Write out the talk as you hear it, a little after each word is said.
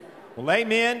Well,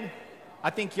 amen. I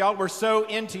think y'all were so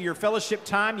into your fellowship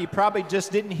time, you probably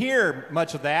just didn't hear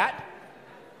much of that.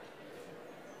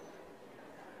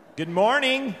 Good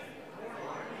morning.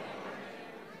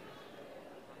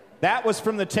 That was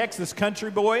from the Texas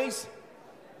Country Boys.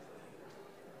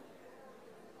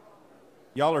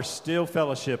 Y'all are still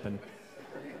fellowshipping.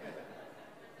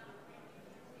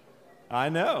 I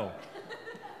know.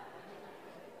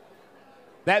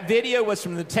 That video was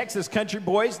from the Texas Country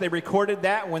Boys. They recorded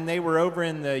that when they were over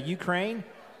in the Ukraine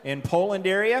and Poland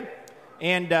area.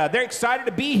 And they're excited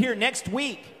to be here next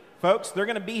week, folks. They're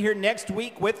going to be here next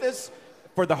week with us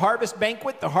for the Harvest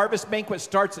Banquet. The Harvest Banquet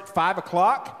starts at 5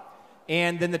 o'clock.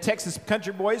 And then the Texas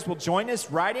Country Boys will join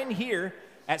us right in here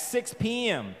at 6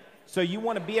 p.m. So you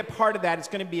want to be a part of that. It's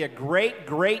going to be a great,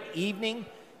 great evening.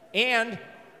 And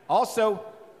also,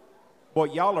 boy,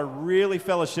 y'all are really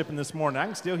fellowshipping this morning. I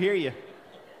can still hear you.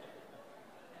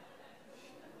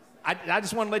 I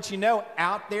just want to let you know,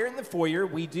 out there in the foyer,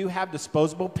 we do have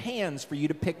disposable pans for you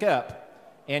to pick up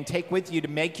and take with you to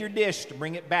make your dish to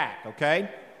bring it back, okay?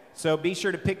 So be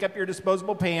sure to pick up your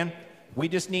disposable pan. We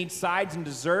just need sides and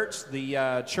desserts.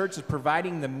 The church is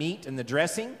providing the meat and the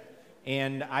dressing,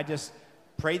 and I just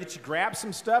pray that you grab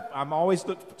some stuff. I'm always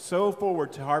look so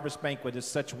forward to Harvest Banquet. It's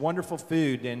such wonderful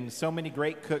food and so many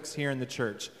great cooks here in the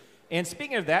church. And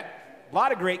speaking of that, a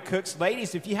lot of great cooks.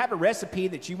 Ladies, if you have a recipe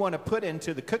that you want to put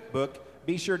into the cookbook,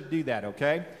 be sure to do that,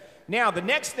 okay? Now, the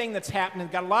next thing that's happening,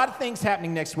 got a lot of things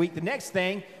happening next week. The next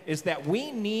thing is that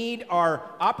we need our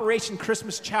Operation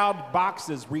Christmas Child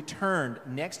boxes returned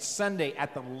next Sunday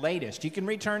at the latest. You can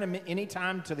return them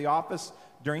anytime to the office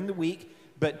during the week,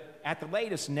 but at the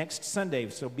latest next Sunday.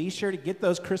 So be sure to get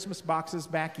those Christmas boxes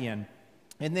back in.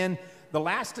 And then the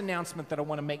last announcement that I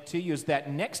want to make to you is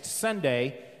that next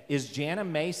Sunday is Jana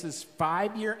Mace's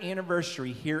 5-year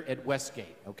anniversary here at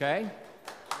Westgate, okay?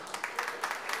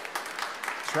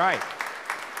 That's right.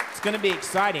 It's going to be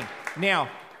exciting. Now,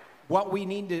 what we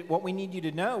need you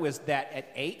to know is that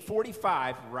at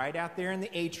 8:45, right out there in the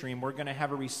atrium, we're going to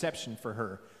have a reception for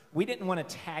her. We didn't want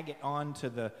to tag it on to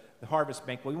the Harvest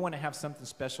Banquet. We want to have something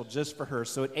special just for her.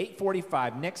 So at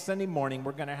 8:45 next Sunday morning,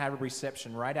 we're going to have a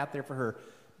reception right out there for her.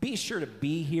 Be sure to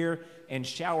be here and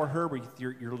shower her with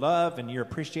your love and your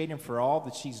appreciation for all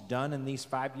that she's done in these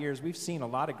 5 years. We've seen a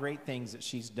lot of great things that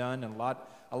she's done and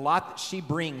a lot that she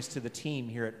brings to the team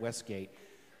here at Westgate.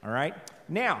 All right?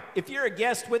 Now, if you're a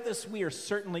guest with us, we are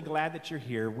certainly glad that you're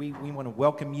here. We want to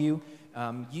welcome you.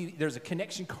 There's a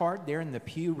connection card there in the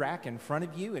pew rack in front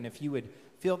of you, and if you would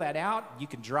fill that out, you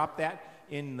can drop that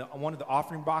in one of the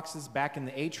offering boxes back in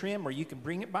the atrium, or you can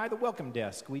bring it by the welcome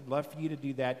desk. We'd love for you to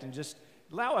do that and just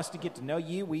allow us to get to know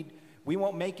you. We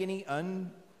won't make any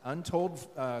untold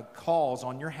calls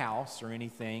on your house or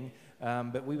anything,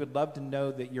 but we would love to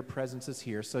know that your presence is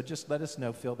here. So just let us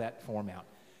know, fill that form out.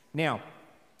 Now,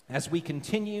 as we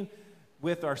continue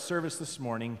with our service this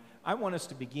morning, I want us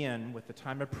to begin with the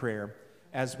time of prayer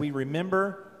as we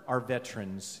remember our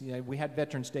veterans. You know, we had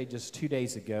Veterans Day just 2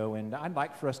 days ago, and I'd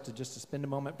like for us to spend a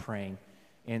moment praying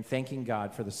and thanking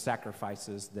God for the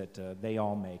sacrifices that they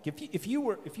all make. If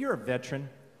you're a veteran,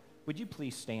 would you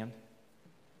please stand?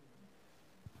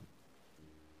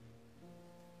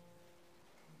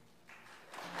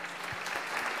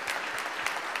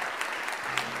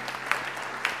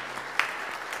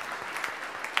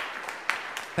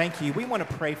 Thank you. We want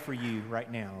to pray for you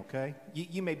right now, okay?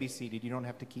 You may be seated. You don't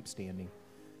have to keep standing.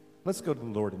 Let's go to the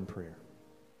Lord in prayer.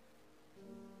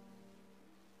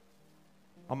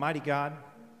 Almighty God,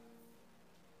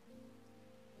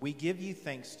 we give you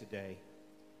thanks today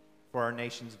for our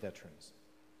nation's veterans.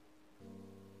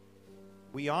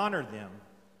 We honor them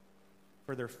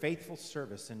for their faithful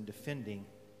service in defending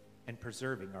and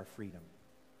preserving our freedom.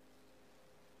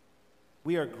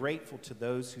 We are grateful to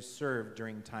those who served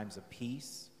during times of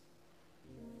peace.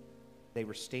 They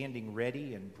were standing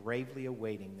ready and bravely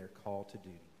awaiting their call to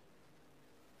duty.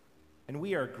 And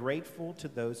we are grateful to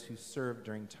those who served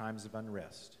during times of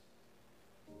unrest.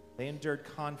 They endured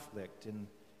conflict and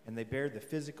they bear the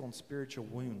physical and spiritual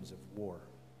wounds of war.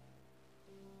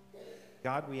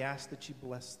 God, we ask that you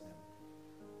bless them,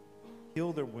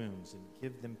 heal their wounds, and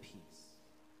give them peace.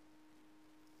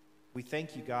 We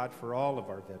thank you, God, for all of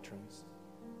our veterans,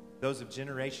 those of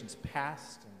generations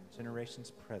past and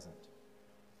generations present.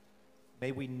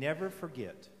 May we never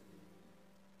forget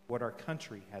what our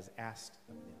country has asked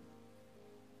of them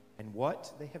and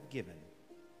what they have given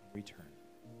in return.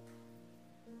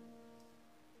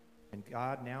 And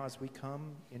God, now as we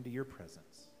come into your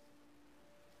presence,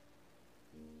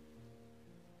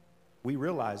 we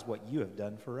realize what you have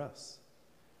done for us.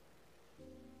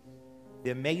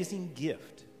 The amazing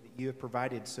gift that that you have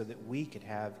provided so that we could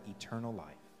have eternal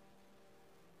life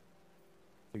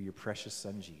through your precious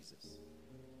Son, Jesus.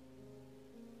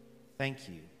 Thank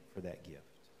you for that gift.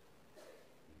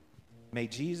 May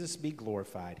Jesus be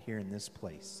glorified here in this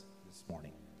place this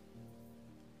morning.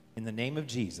 In the name of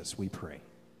Jesus, we pray.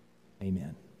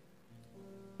 Amen.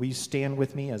 Will you stand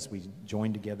with me as we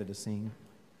join together to sing?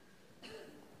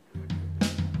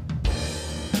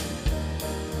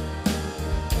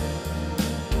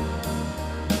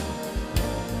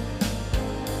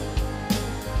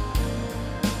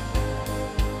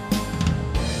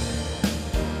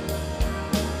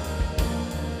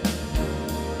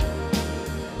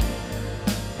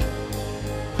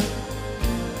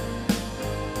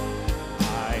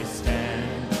 I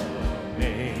stand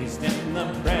amazed in the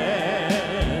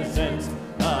presence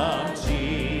of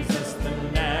Jesus, the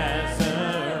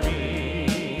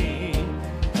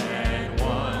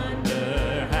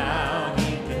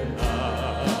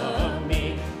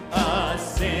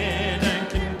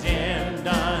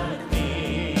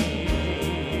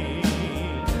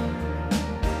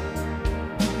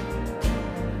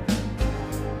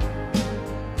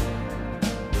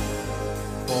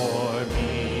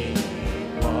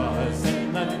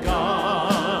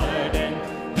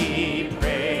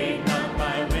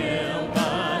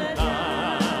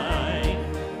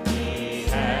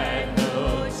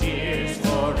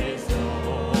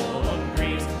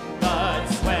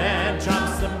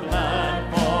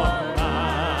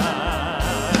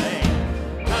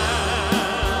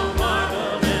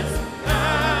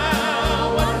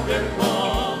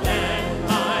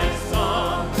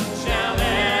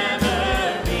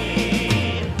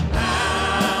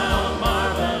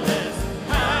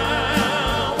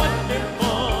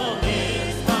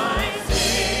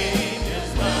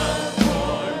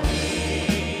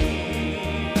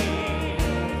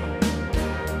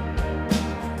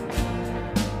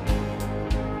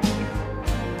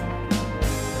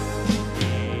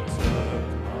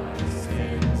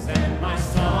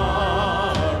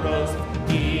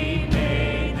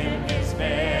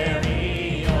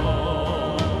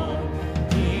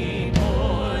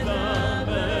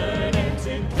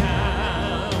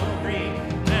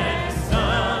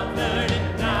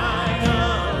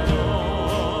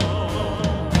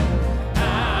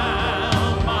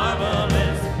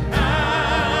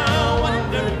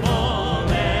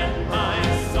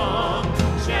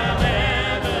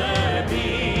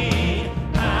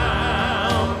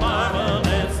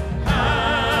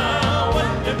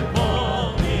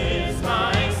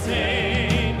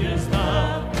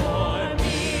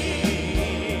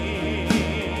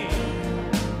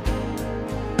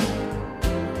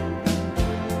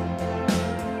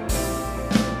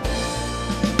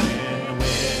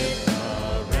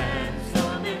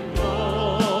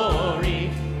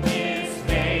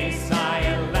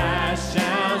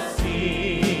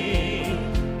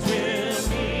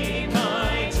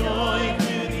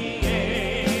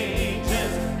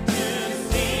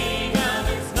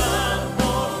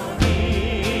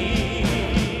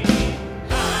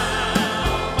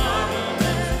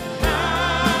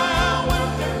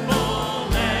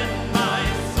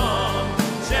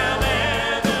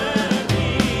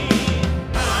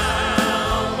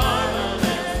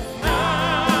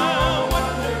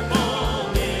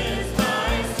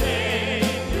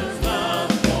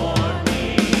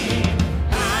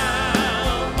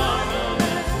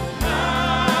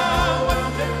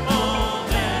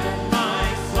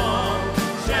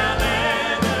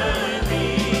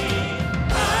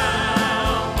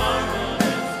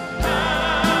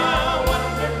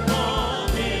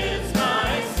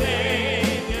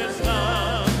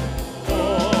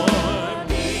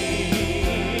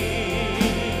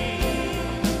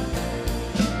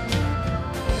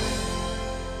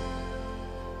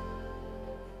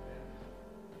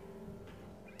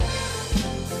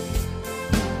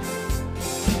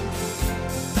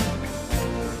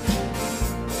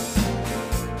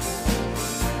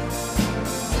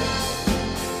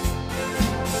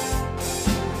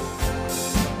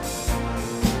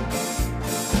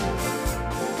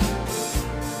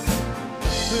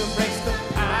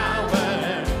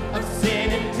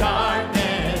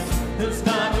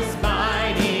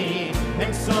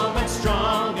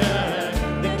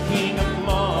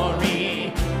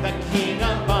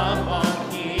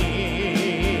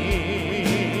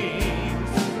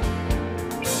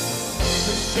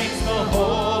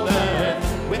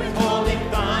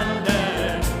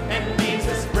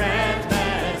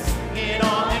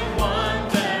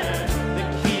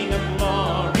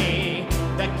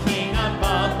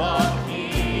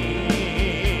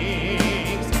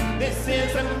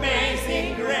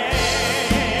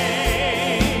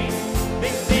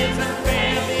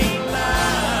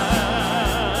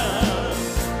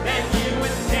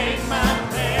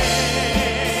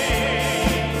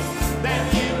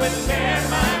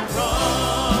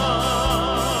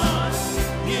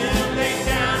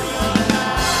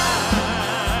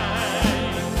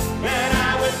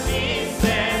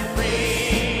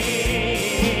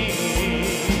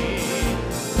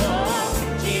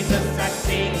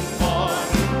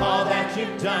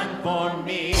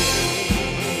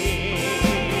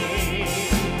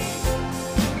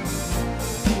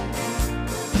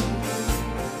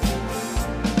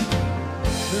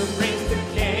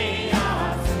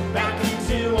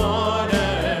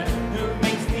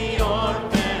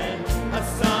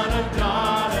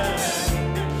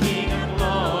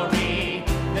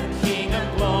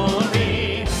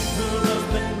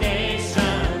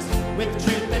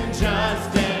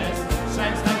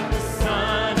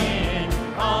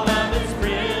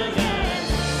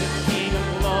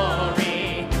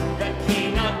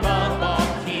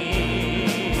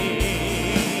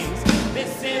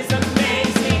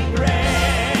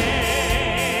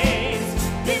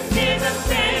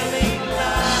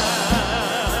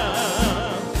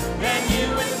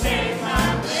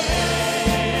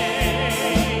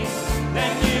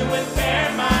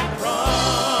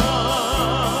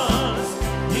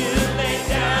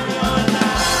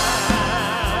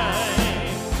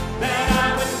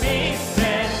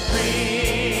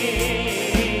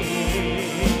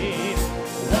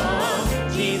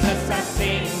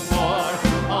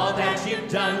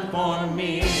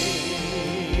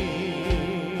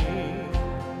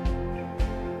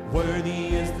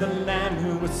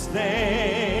was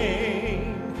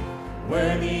slain.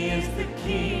 Worthy is the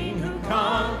King who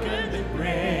conquered the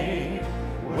grave.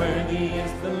 Worthy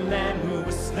is the Lamb who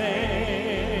was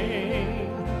slain.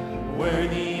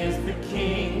 Worthy is the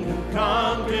King who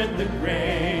conquered the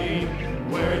grave.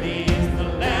 Worthy is the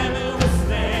Lamb who was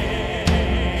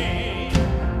slain.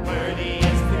 Worthy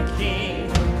is the King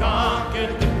who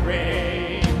conquered the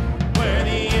grave.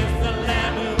 Worthy is the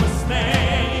Lamb who was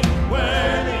slain.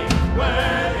 Worthy,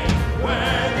 worthy,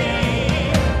 worthy.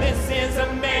 This is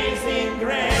amazing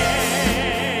grace.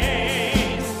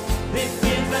 This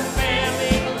is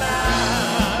unfailing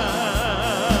love.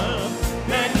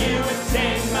 That you would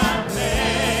take my place.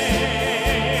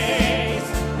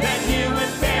 That you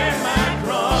would bear my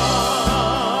cross.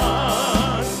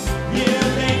 You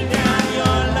laid down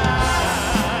your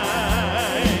life.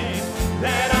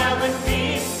 That I would be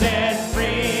set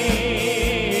free.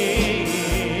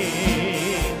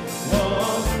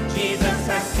 Oh, Jesus,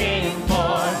 I sing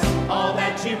for all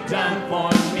that you've done for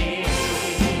me.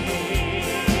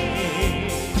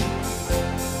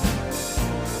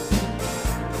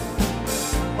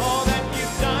 All that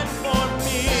you've done for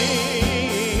me.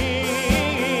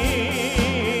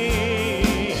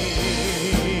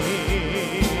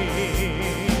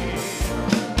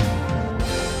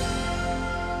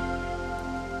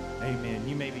 Amen.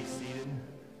 You may be seated.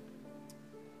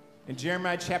 In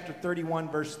Jeremiah chapter 31,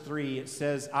 verse 3, it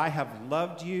says, I have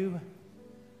loved you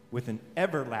with an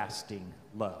everlasting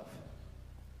love.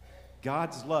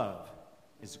 God's love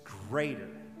is greater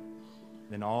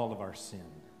than all of our sin.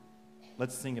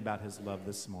 Let's sing about his love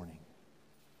this morning.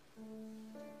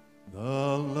 The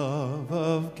love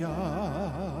of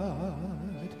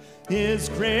God is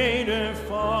greater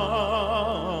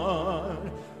far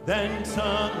than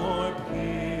tongue or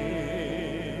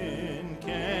pen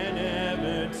can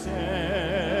ever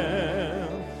tell.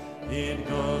 It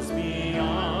goes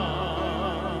beyond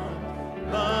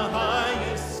the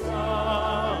highest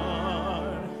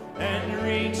star and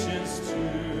reaches to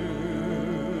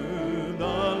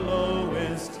the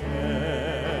lowest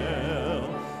hell.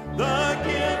 The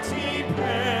guilty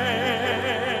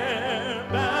pair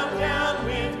bowed down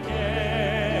with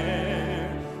care.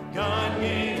 God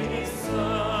gave his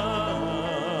Son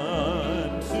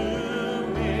to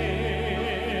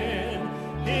win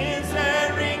his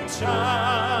erring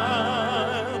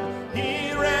child. He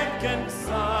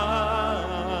reconciled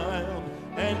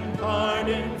and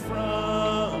pardoned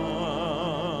from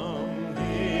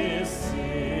his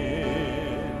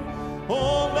sin.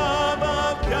 Oh, love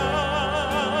of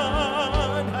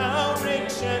God, how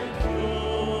rich and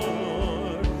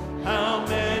pure, how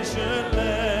measureless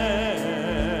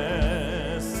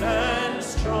and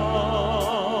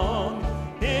strong,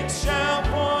 it shall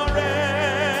forevermore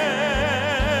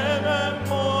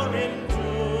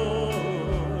endure.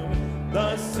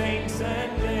 The saints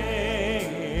and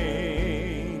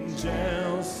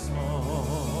angels'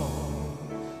 song.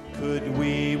 Could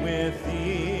we with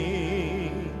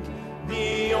ink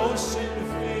the ocean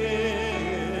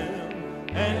fill,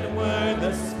 and were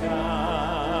the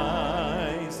skies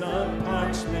of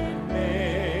parchment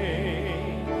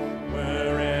made,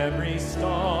 were every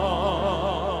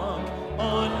stalk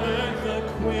on earth a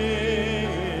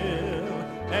quill,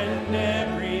 and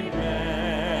every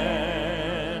man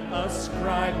a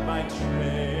scribe by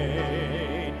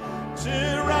trade,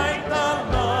 to write the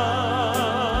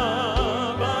love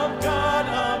of God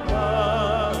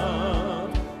above,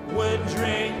 would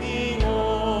drain the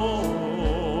ocean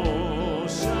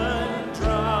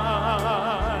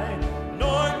dry,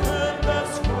 nor could the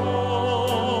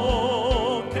scroll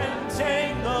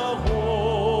contain the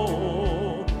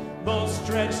whole, though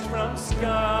stretched from sky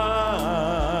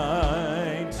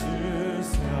to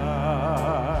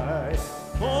sky.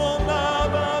 Oh,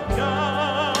 love of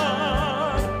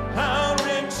God, how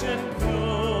rich and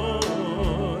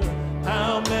pure,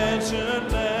 how measureless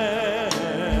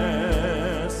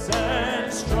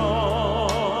and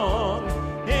strong,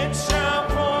 it shall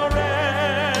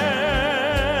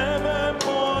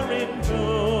forevermore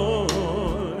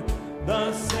endure.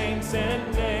 The saints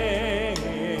and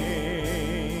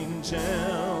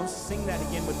angels. Sing that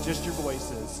again with just your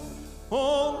voices.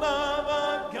 Oh, love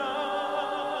of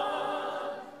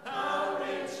God, how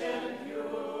rich and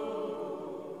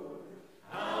pure,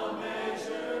 how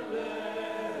measureless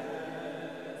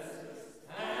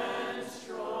and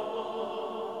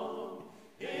strong,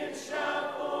 it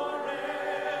shall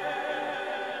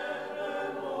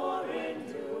forevermore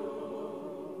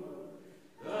endure.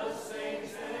 The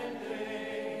saints and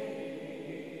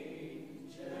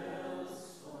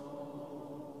angels' song.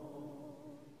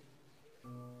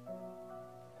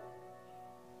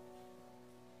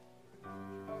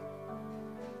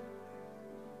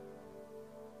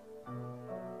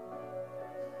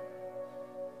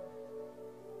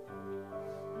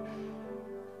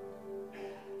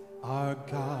 Our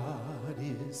God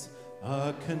is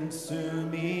a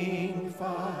consuming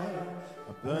fire,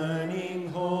 a burning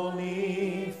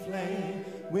holy flame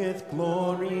with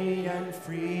glory and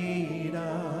freedom.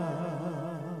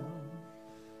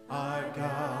 Our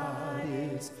God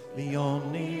is the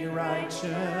only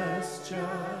righteous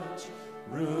judge,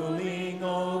 ruling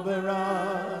over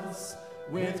us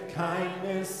with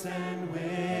kindness and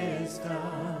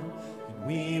wisdom. And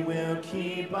we will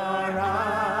keep our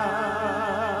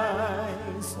eyes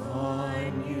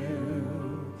on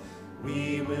you.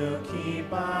 We will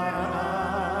keep our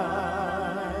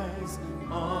eyes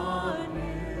on you.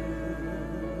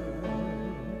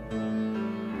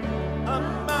 A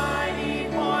mighty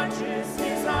fortress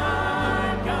is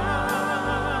our God.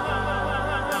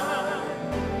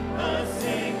 A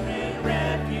sacred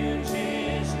refuge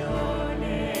is your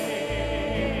name.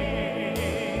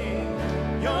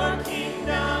 Your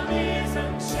kingdom is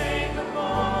unshakable.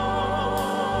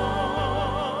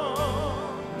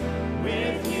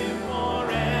 With you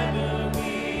forever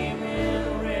we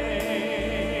will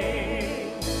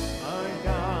reign. Our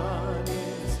God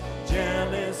is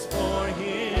jealous for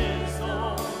his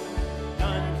own.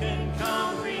 None can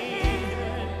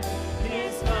comprehend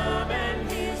his love and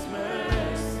his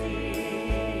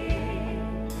mercy.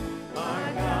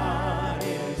 Our God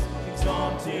is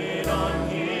exalted on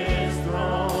his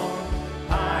throne,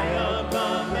 high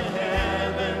above the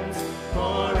heavens.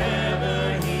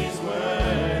 Forever he's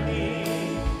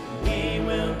worthy. We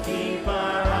will keep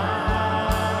our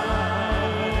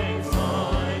eyes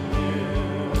on you.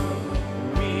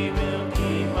 We will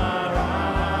keep our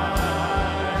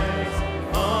eyes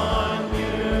on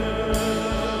you.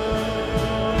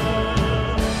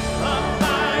 A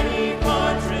mighty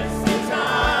fortress is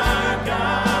our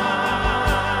God.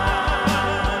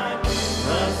 A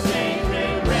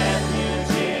sacred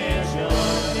refuge is your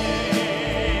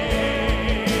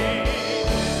name.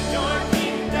 Your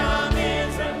kingdom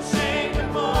is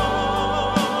unshakable.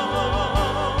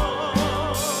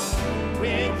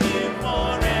 With you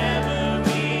forever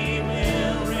we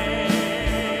will reign.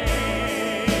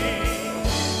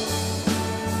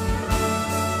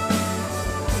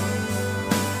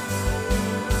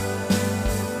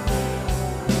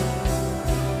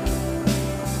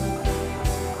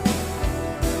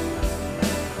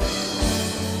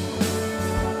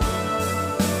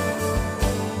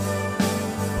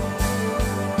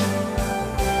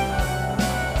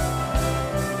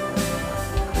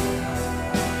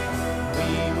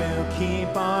 We will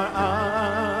keep our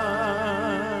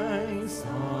eyes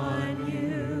on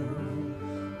you.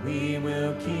 We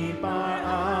will keep our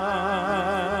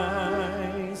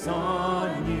eyes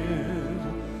on you,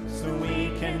 so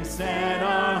we can set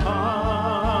our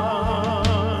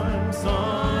hearts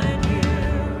on you.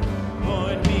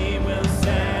 Lord, we will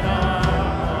set our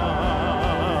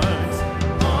hearts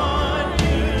on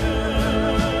you.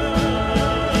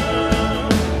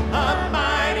 A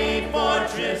mighty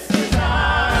fortress is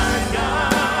our God.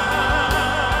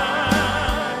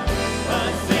 A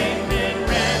sacred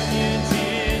refuge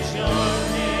is your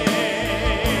name.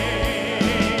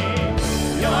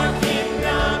 Your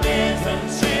kingdom is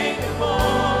unshakable.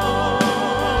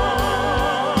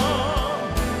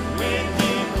 With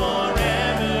you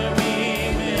forever we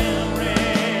will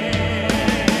reign.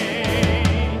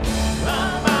 A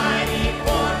mighty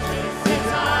fortress is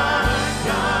our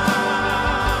God.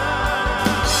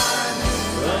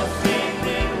 A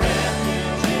sacred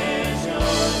refuge is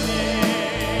your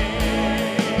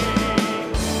name.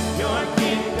 Your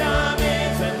kingdom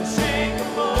is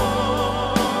unshakable.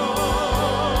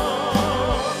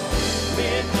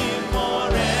 With you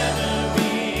forever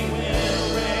we will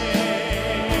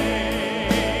reign.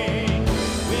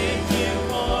 With you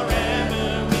forever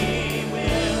we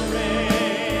will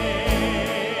reign.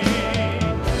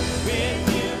 With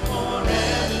you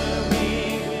forever we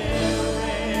will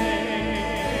reign.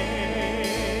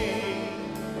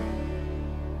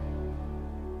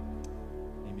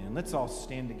 Amen. Let's all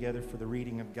stand together for the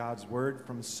reading of God's word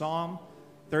from Psalm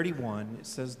 31. It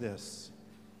says this: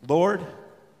 Lord,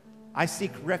 I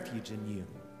seek refuge in you.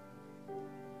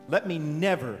 Let me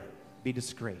never be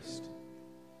disgraced.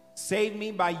 Save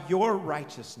me by your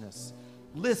righteousness.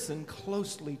 Listen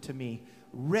closely to me.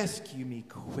 Rescue me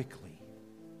quickly.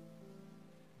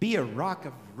 Be a rock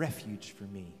of refuge for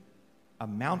me, a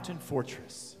mountain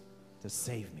fortress to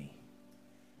save me.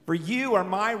 For you are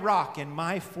my rock and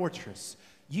my fortress.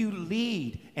 You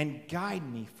lead and guide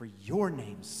me for your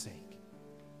name's sake.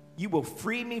 You will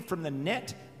free me from the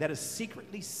net that is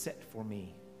secretly set for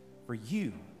me, for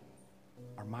you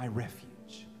are my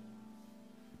refuge.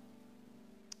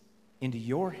 Into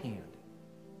your hand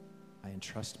I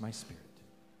entrust my spirit.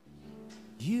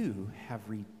 You have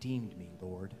redeemed me,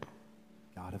 Lord,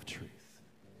 God of truth.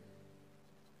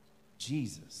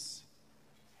 Jesus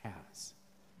has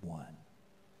won.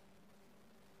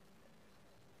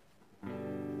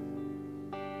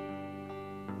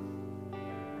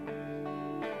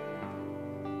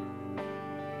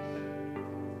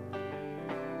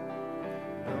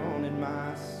 Alone in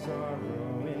my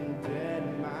sorrow and dead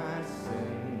in my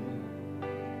sin,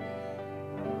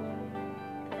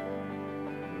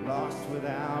 lost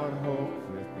without hope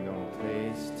with no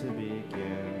place to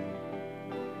begin.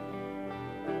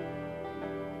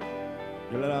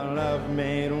 Your love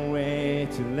made a way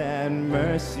to let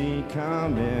mercy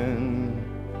come in.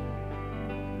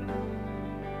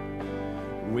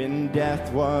 When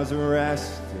death was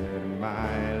arrested,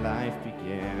 my life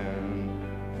began.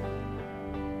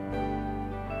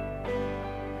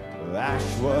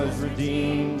 Ash was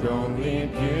redeemed, only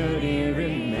beauty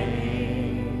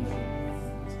remained.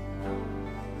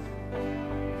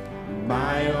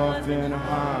 My orphan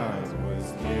heart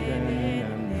was given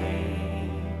a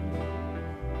name.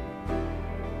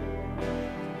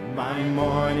 My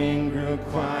mourning grew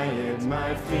quiet,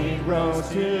 my feet rose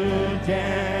to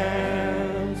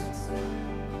dance.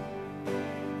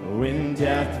 When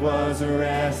death was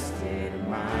arrested,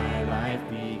 my life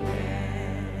began.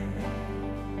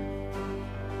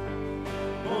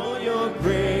 Oh, your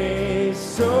grace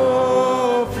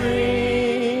so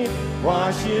free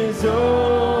washes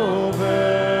over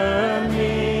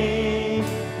me.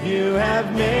 You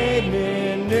have made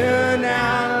me new,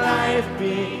 now life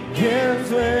begins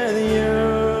with you.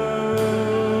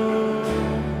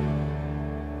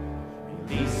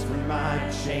 Released from my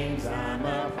chains, I'm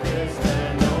a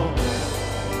prisoner no more.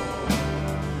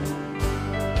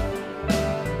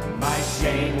 My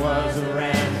shame was a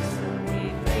ransom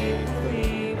we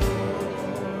faithfully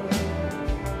bore.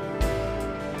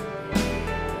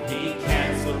 He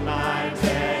canceled my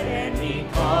debt and he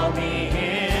called me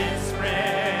his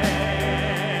friend.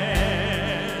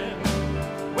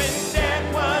 When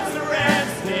death was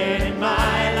arrested and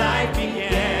my life began.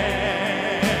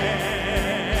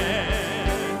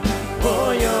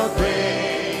 For your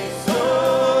grace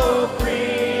so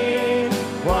free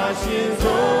washes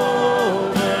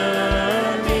over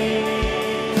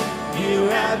me. You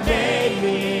have made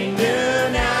me new,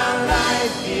 now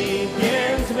life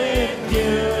begins with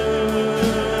you.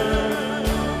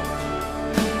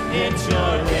 It's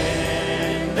your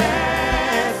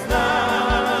endless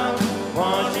love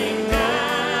washing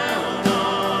down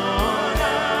on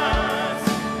us.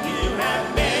 You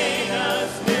have made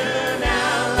us new,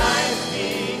 now life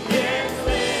begins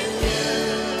with you.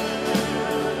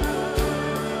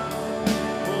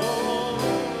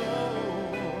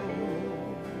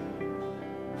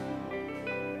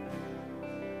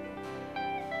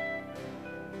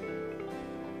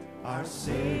 Our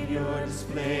Savior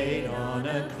displayed on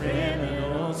a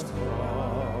criminal's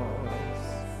cross.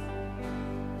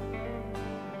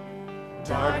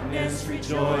 Darkness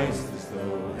rejoiced as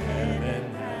though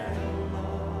heaven had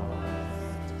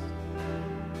lost.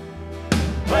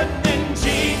 But then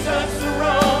Jesus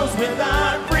arose with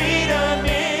our freedom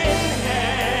in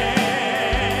hand.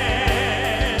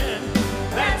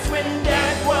 That's when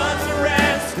death was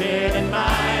arrested and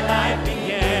my life began.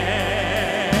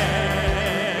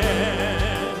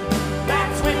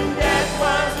 That's when death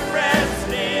was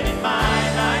arrested and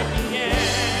my life began.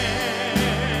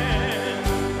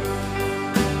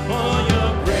 For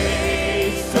your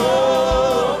grace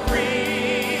so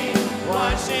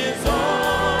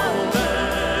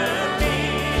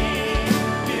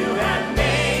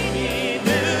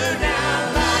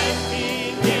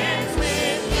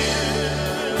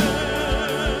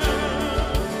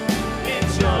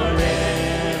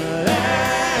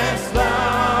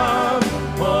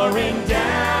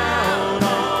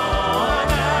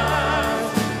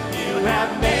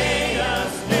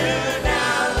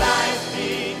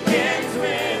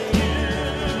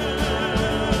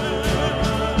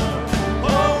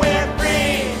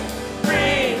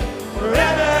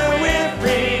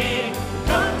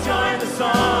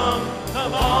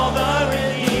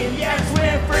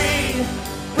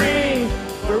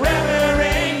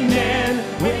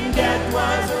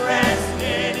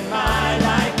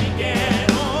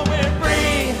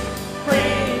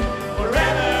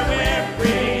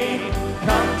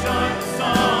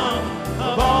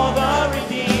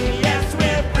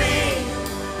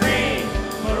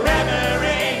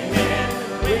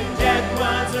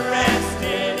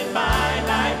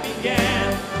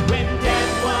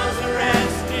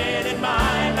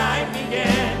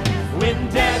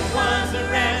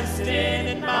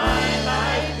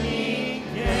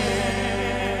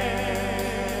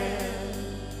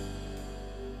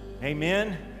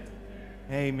Amen.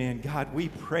 Amen. God, we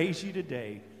praise you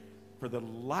today for the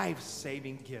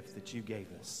life-saving gift that you gave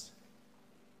us.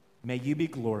 May you be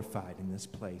glorified in this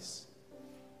place.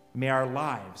 May our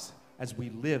lives, as we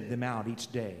live them out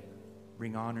each day,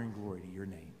 bring honor and glory to your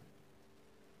name.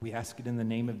 We ask it in the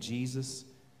name of Jesus,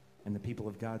 and the people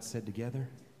of God said together,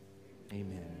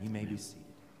 amen. You may be seated.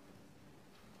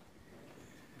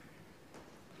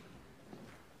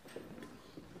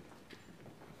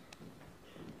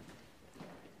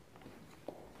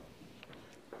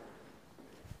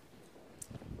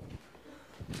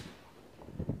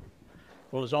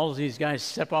 Well, as all of these guys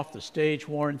step off the stage,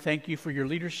 Warren, thank you for your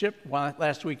leadership.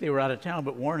 Last week they were out of town,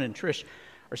 but Warren and Trish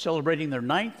are celebrating their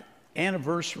 9th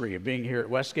anniversary of being here at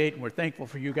Westgate, and we're thankful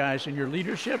for you guys and your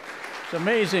leadership. It's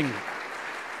amazing.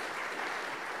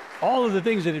 All of the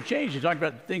things that have changed. You talked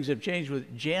about the things that have changed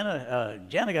with Jana.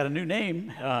 Jana got a new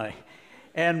name,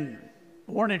 and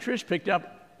Warren and Trish picked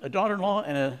up a daughter-in-law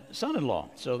and a son-in-law,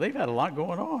 so they've had a lot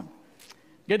going on.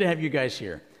 Good to have you guys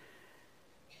here.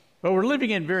 But we're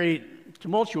living in very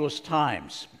tumultuous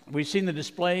times. We've seen the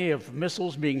display of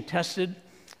missiles being tested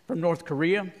from North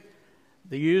Korea,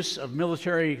 the use of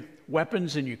military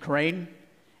weapons in Ukraine.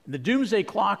 And the doomsday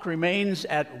clock remains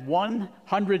at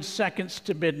 100 seconds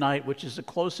to midnight, which is the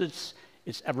closest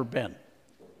it's ever been.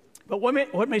 But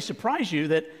what may surprise you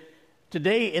that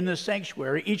today in this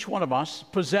sanctuary, each one of us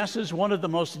possesses one of the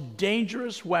most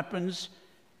dangerous weapons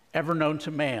ever known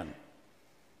to man.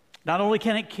 Not only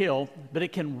can it kill, but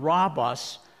it can rob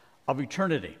us of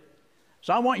eternity.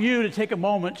 So I want you to take a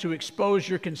moment to expose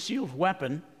your concealed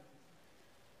weapon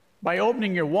by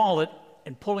opening your wallet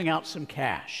and pulling out some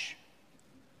cash.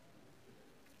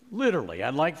 Literally,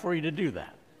 I'd like for you to do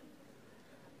that.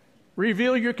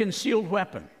 Reveal your concealed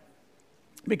weapon.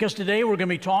 Because today we're going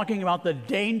to be talking about the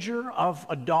danger of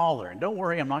 $1. And don't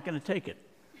worry, I'm not going to take it.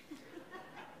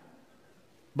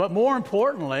 But more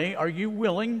importantly, are you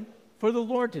willing for the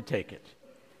Lord to take it?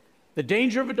 The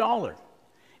danger of $1.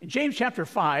 In James chapter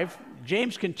 5,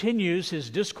 James continues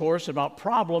his discourse about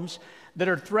problems that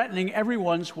are threatening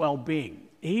everyone's well-being.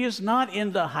 He is not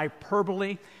into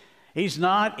hyperbole. He's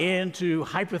not into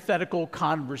hypothetical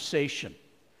conversation.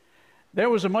 There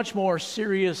was a much more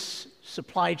serious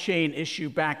supply chain issue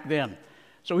back then.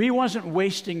 So he wasn't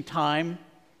wasting time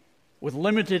with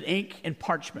limited ink and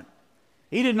parchment.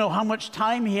 He didn't know how much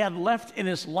time he had left in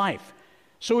his life.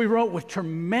 So he wrote with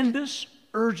tremendous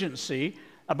urgency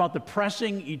about the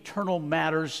pressing eternal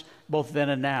matters both then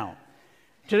and now.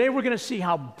 Today we're going to see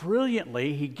how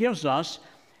brilliantly he gives us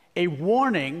a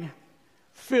warning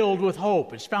filled with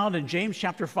hope. It's found in James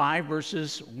chapter 5,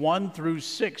 verses 1 through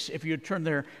 6, if you would turn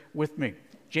there with me.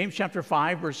 James chapter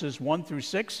 5, verses 1 through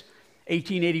 6,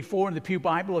 1884 in the Pew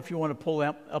Bible, if you want to pull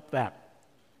up that.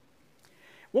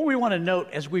 What we want to note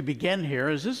as we begin here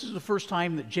is this is the first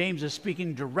time that James is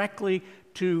speaking directly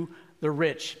to the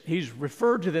rich. He's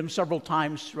referred to them several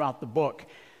times throughout the book,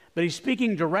 but he's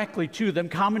speaking directly to them.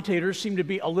 Commentators seem to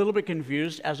be a little bit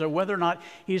confused as to whether or not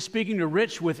he's speaking to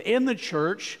rich within the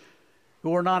church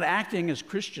who are not acting as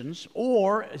Christians,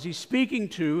 or is he speaking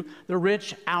to the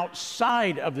rich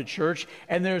outside of the church,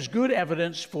 and there's good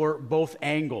evidence for both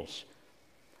angles.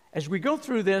 As we go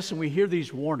through this and we hear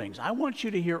these warnings, I want you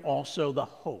to hear also the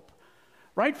hope.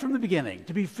 Right from the beginning,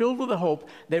 to be filled with the hope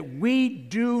that we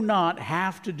do not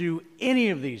have to do any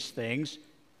of these things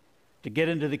to get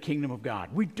into the kingdom of God.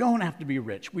 We don't have to be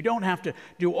rich. We don't have to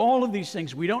do all of these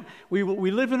things. We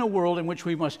live in a world in which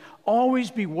we must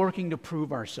always be working to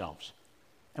prove ourselves.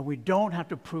 And we don't have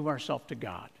to prove ourselves to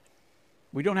God.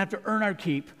 We don't have to earn our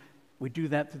keep. We do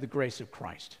that through the grace of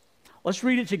Christ. Let's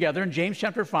read it together in James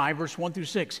chapter 5, verse 1 through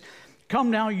 6.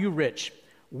 Come now, you rich,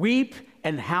 weep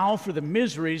and howl for the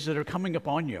miseries that are coming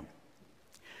upon you.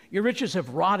 Your riches have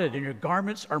rotted, and your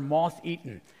garments are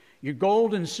moth-eaten. Your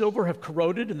gold and silver have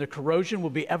corroded, and the corrosion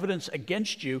will be evidence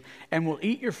against you and will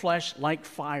eat your flesh like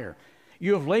fire.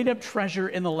 You have laid up treasure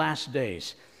in the last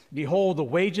days. Behold, the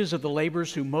wages of the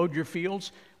laborers who mowed your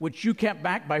fields, which you kept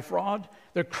back by fraud,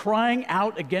 they're crying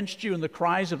out against you, and the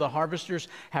cries of the harvesters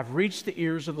have reached the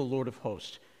ears of the Lord of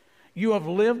hosts. You have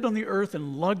lived on the earth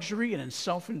in luxury and in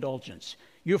self-indulgence.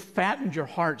 You have fattened your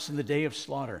hearts in the day of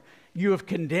slaughter. You have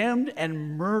condemned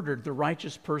and murdered the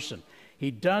righteous person.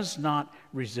 He does not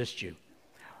resist you.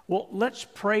 Well, let's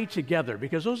pray together,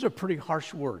 because those are pretty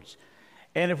harsh words.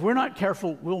 And if we're not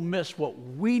careful, we'll miss what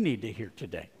we need to hear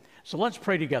today. So let's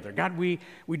pray together. God, we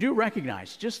do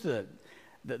recognize just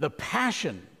the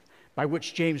passion by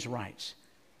which James writes.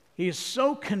 He is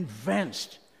so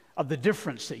convinced of the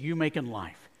difference that you make in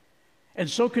life, and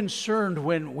so concerned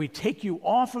when we take you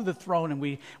off of the throne and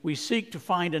we seek to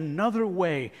find another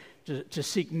way to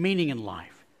seek meaning in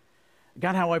life.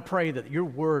 God, how I pray that your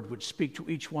word would speak to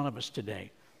each one of us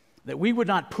today, that we would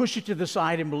not push it to the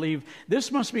side and believe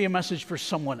this must be a message for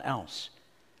someone else.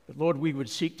 But Lord, we would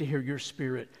seek to hear your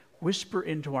Spirit whisper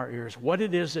into our ears what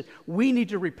it is that we need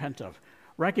to repent of,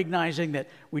 recognizing that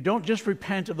we don't just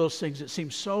repent of those things that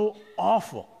seem so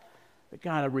awful, but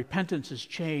God, our repentance has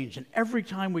changed. And every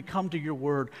time we come to your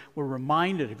word, we're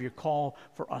reminded of your call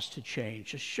for us to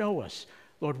change. Just show us,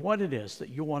 Lord, what it is that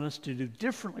you want us to do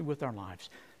differently with our lives.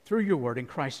 Through your word, in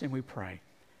Christ's name we pray.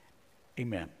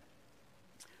 Amen.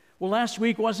 Well, last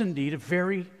week was indeed a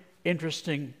very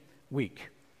interesting week.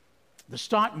 The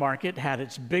stock market had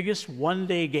its biggest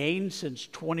one-day gain since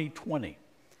 2020.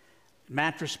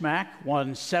 Mattress Mac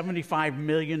won $75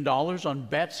 million on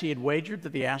bets he had wagered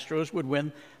that the Astros would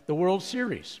win the World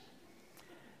Series.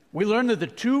 We learned that the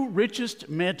two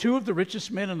of the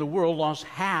richest men in the world lost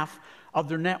half of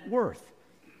their net worth.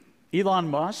 Elon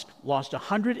Musk lost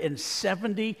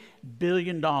 $170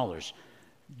 billion.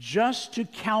 Just to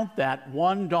count that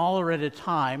 $1 at a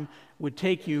time would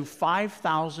take you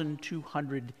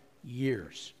 5,200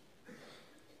 years.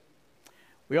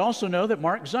 We also know that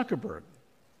Mark Zuckerberg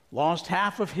lost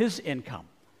half of his income,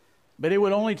 but it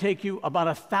would only take you about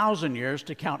 1,000 years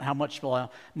to count how much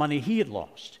money he had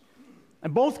lost.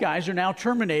 And both guys are now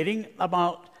terminating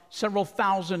about several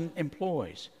thousand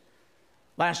employees.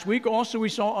 Last week also we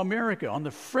saw America on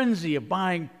the frenzy of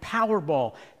buying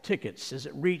Powerball tickets as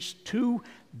it reached $2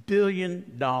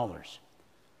 billion.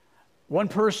 One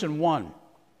person won,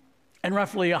 and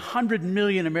roughly 100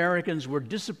 million Americans were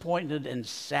disappointed and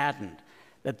saddened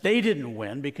that they didn't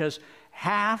win because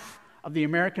half of the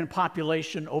American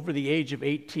population over the age of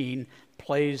 18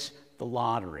 plays the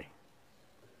lottery.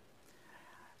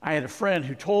 I had a friend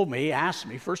who asked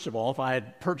me, first of all, if I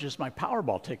had purchased my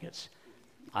Powerball tickets.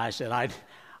 I said,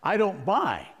 I don't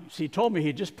buy. He told me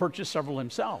he just purchased several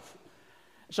himself.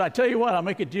 So I tell you what, I'll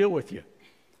make a deal with you.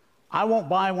 I won't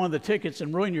buy one of the tickets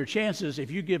and ruin your chances if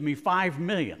you give me $5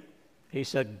 million. He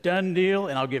said, done deal,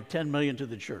 and I'll give $10 million to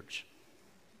the church.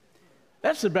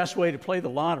 That's the best way to play the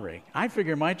lottery. I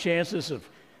figure my chances of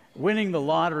winning the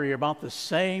lottery are about the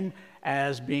same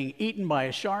as being eaten by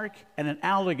a shark and an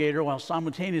alligator while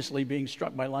simultaneously being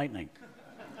struck by lightning.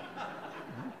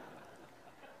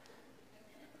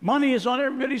 Money is on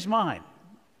everybody's mind.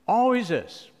 Always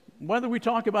is. Whether we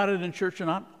talk about it in church or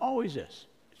not, always is.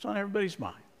 It's on everybody's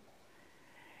mind.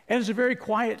 And it's a very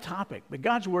quiet topic, but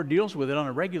God's Word deals with it on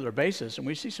a regular basis, and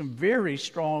we see some very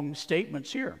strong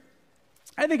statements here.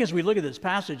 I think as we look at this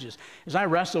passage, as I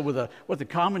wrestle with what the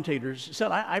commentators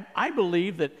said, I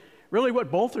believe that really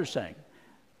what both are saying,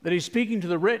 that he's speaking to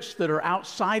the rich that are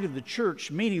outside of the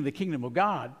church, meaning the kingdom of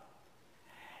God,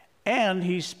 and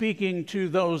he's speaking to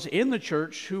those in the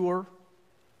church who are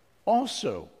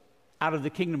also out of the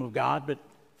kingdom of God, but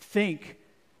think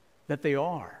that they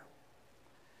are.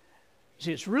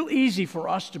 See, it's real easy for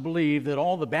us to believe that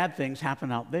all the bad things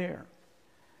happen out there.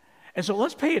 And so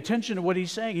let's pay attention to what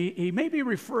he's saying. He may be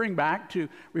reverting back to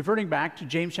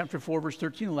James chapter 4, verse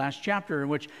 13, the last chapter, in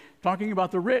which talking about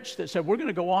the rich that said, we're going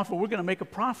to go off and we're going to make a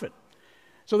profit.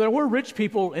 So there were rich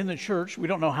people in the church. We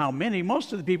don't know how many.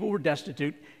 Most of the people were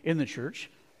destitute in the church.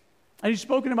 And he's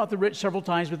spoken about the rich several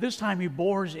times, but this time he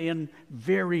bores in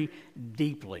very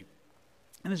deeply.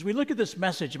 And as we look at this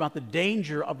message about the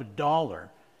danger of a dollar,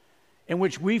 in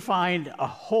which we find a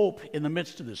hope in the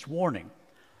midst of this warning,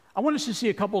 I want us to see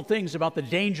a couple of things about the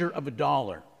danger of a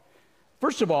dollar.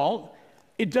 First of all,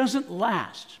 it doesn't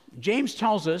last. James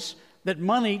tells us that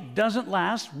money doesn't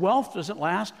last, wealth doesn't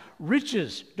last,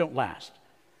 riches don't last.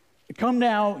 Come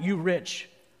now, you rich,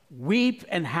 weep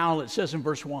and howl, it says in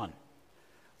verse 1,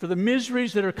 for the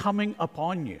miseries that are coming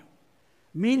upon you.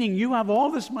 Meaning you have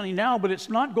all this money now, but it's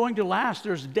not going to last.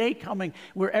 There's a day coming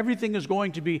where everything is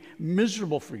going to be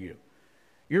miserable for you.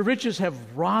 Your riches have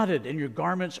rotted and your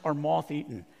garments are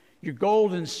moth-eaten. Your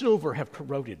gold and silver have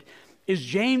corroded. Is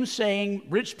James saying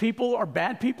rich people are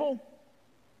bad people?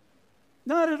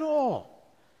 Not at all.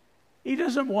 He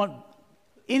doesn't want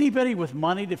anybody with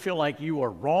money to feel like you are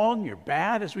wrong, you're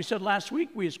bad. As we said last week,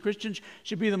 we as Christians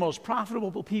should be the most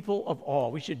profitable people of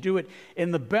all. We should do it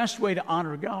in the best way to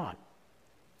honor God.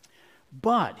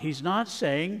 But he's not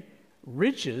saying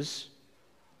riches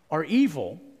are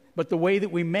evil, but the way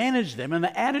that we manage them and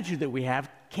the attitude that we have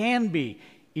can be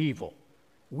evil.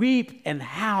 Weep and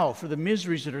howl for the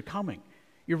miseries that are coming.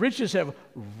 Your riches have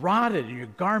rotted and your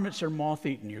garments are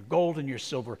moth-eaten. Your gold and your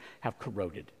silver have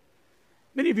corroded.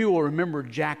 Many of you will remember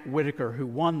Jack Whitaker, who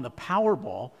won the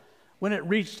Powerball when it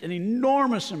reached an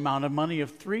enormous amount of money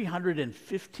of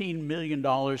 $315 million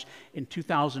in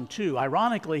 2002.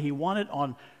 Ironically, he won it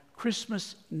on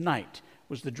Christmas night,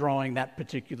 was the drawing that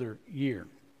particular year.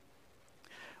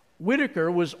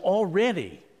 Whitaker was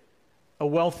already a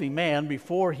wealthy man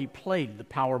before he played the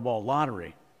Powerball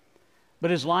lottery. But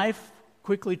his life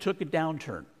quickly took a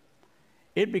downturn.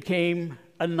 It became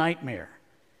a nightmare.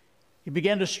 He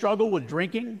began to struggle with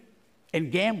drinking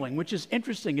and gambling, which is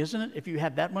interesting, isn't it? If you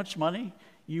had that much money,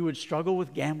 you would struggle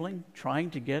with gambling,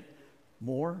 trying to get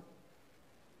more.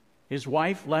 His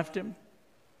wife left him.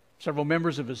 Several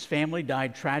members of his family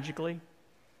died tragically.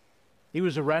 He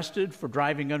was arrested for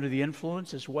driving under the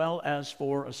influence as well as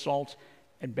for assault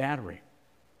and battery.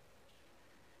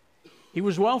 He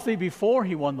was wealthy before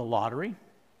he won the lottery,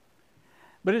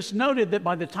 but it's noted that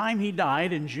by the time he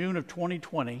died in June of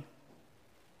 2020,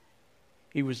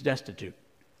 he was destitute.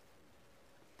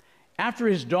 After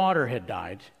his daughter had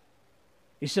died,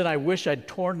 he said, "I wish I'd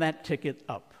torn that ticket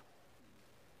up."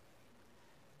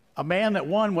 A man that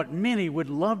won what many would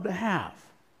love to have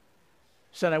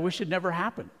said, "I wish it never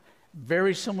happened."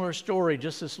 Very similar story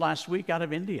just this last week out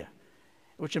of India,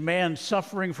 in which a man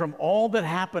suffering from all that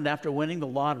happened after winning the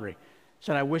lottery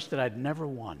said, "I wish that I'd never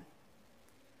won."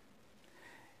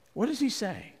 What does he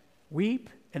say? Weep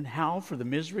and howl for the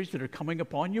miseries that are coming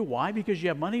upon you. Why? Because you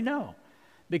have money? No.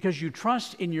 Because you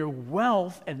trust in your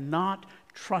wealth and not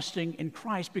trusting in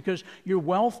Christ, because your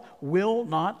wealth will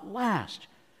not last.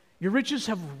 Your riches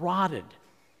have rotted.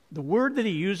 The word that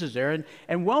he uses there,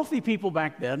 and wealthy people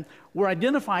back then were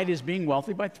identified as being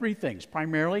wealthy by three things.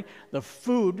 Primarily, the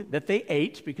food that they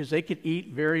ate, because they could eat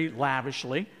very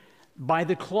lavishly. By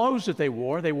the clothes that they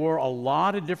wore a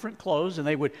lot of different clothes, and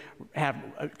they would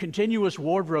have continuous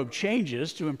wardrobe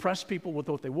changes to impress people with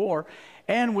what they wore,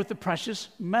 and with the precious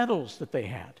metals that they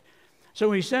had. So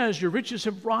when he says, your riches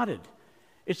have rotted,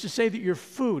 it's to say that your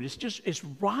food, it's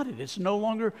rotted. It's no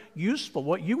longer useful.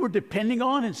 What you were depending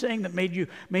on and saying that made you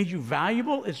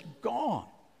valuable is gone.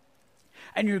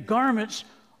 And your garments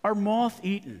are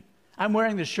moth-eaten. I'm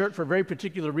wearing this shirt for a very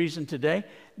particular reason today.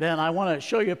 Then I want to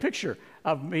show you a picture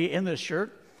of me in this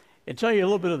shirt and tell you a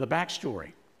little bit of the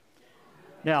backstory.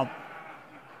 Now,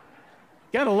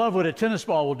 gotta love what a tennis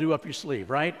ball will do up your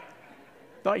sleeve, right?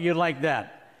 Thought you'd like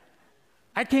that.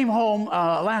 I came home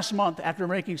last month after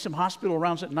making some hospital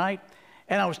rounds at night,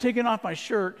 and I was taking off my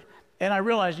shirt, and I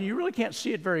realized, and you really can't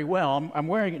see it very well, I'm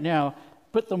wearing it now,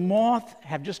 but the moth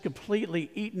have just completely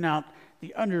eaten out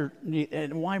the underneath.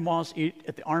 And why moths eat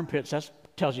at the armpits, that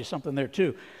tells you something there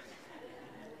too.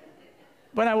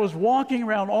 But I was walking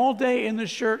around all day in this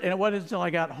shirt, and it wasn't until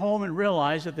I got home and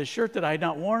realized that the shirt that I had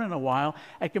not worn in a while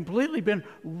had completely been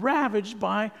ravaged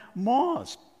by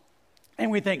moths. And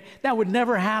we think, that would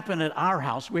never happen at our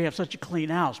house. We have such a clean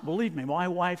house. Believe me, my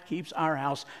wife keeps our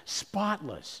house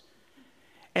spotless.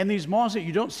 And these moths that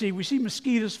you don't see, we see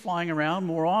mosquitoes flying around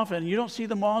more often. You don't see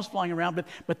the moths flying around,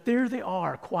 but there they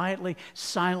are, quietly,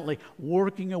 silently,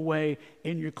 working away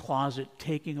in your closet,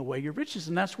 taking away your riches.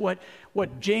 And that's what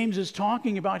James is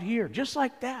talking about here. Just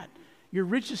like that, your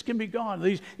riches can be gone.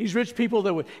 These rich people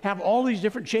that would have all these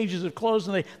different changes of clothes,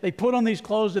 and they put on these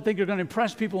clothes that think they're going to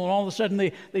impress people, and all of a sudden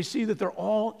they see that they're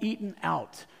all eaten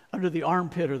out under the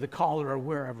armpit or the collar or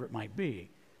wherever it might be.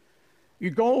 Your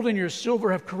gold and your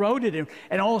silver have corroded.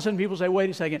 And all of a sudden people say,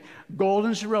 wait a second, gold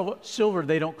and silver,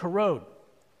 they don't corrode.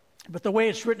 But the way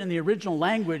it's written in the original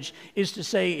language is to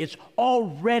say it's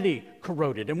already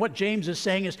corroded. And what James is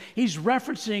saying is he's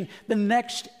referencing the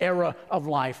next era of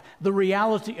life, the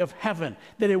reality of heaven,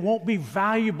 that it won't be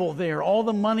valuable there. All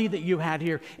the money that you had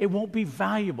here, it won't be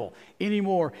valuable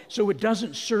anymore. So it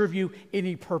doesn't serve you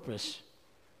any purpose.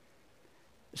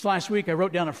 This last week, I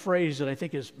wrote down a phrase that I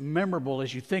think is memorable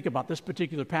as you think about this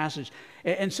particular passage.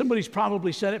 And somebody's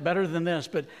probably said it better than this,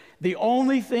 but the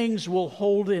only things we'll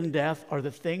hold in death are the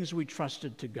things we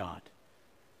trusted to God.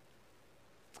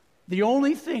 The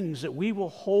only things that we will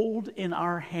hold in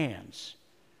our hands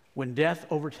when death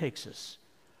overtakes us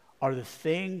are the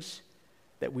things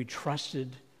that we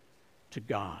trusted to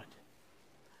God.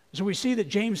 So we see that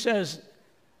James says,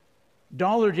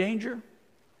 dollar danger,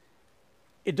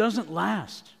 it doesn't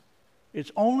last.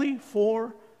 It's only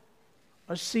for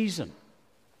a season.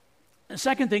 The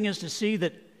second thing is to see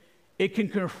that it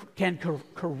can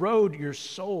corrode your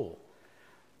soul.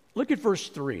 Look at verse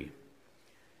 3.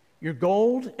 Your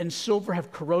gold and silver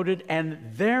have corroded, and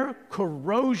their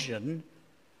corrosion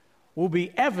will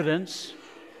be evidence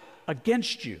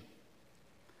against you.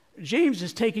 James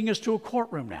is taking us to a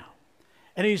courtroom now.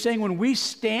 And he's saying when we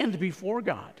stand before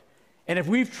God, and if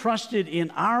we've trusted in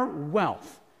our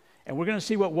wealth, and we're going to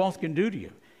see what wealth can do to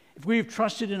you, if we've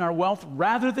trusted in our wealth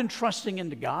rather than trusting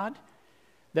into God,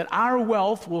 that our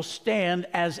wealth will stand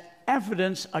as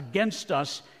evidence against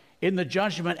us in the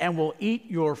judgment and will eat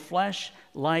your flesh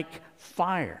like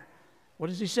fire. What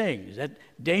is he saying? Is that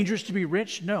dangerous to be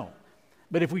rich? No.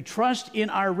 But if we trust in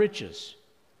our riches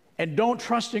and don't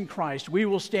trust in Christ, we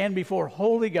will stand before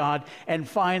holy God and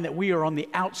find that we are on the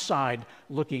outside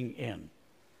looking in.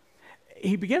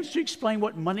 He begins to explain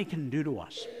what money can do to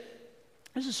us.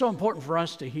 This is so important for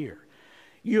us to hear.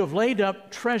 You have laid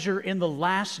up treasure in the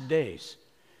last days.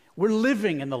 We're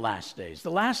living in the last days.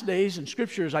 The last days in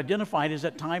Scripture is identified as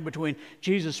that time between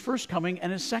Jesus' first coming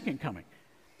and his second coming.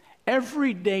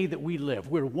 Every day that we live,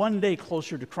 we're one day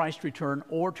closer to Christ's return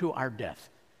or to our death.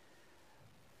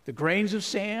 The grains of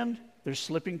sand, they're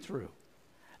slipping through.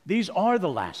 These are the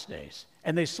last days,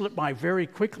 and they slip by very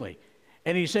quickly.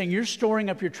 And he's saying, you're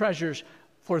storing up your treasures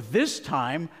for this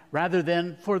time rather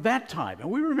than for that time. And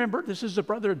we remember, this is the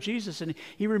brother of Jesus, and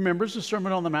he remembers the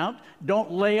Sermon on the Mount.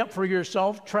 Don't lay up for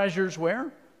yourself treasures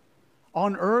where?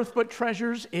 On earth, but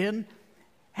treasures in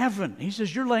heaven. He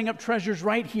says, you're laying up treasures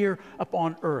right here up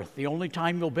on earth. The only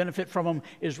time you'll benefit from them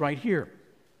is right here.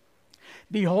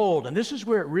 Behold, and this is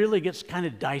where it really gets kind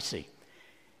of dicey.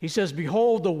 He says,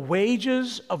 behold, the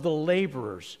wages of the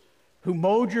laborers who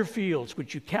mowed your fields,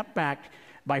 which you kept back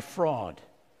by fraud.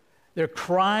 They're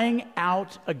crying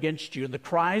out against you, and the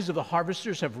cries of the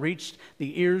harvesters have reached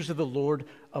the ears of the Lord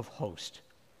of hosts.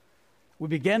 We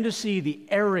begin to see the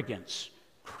arrogance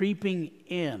creeping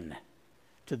in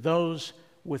to those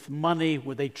with money,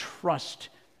 where they trust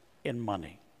in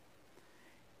money.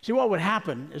 See, what would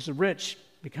happen is the rich,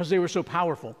 because they were so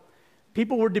powerful,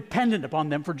 people were dependent upon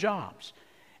them for jobs.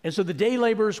 And so the day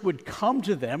laborers would come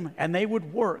to them and they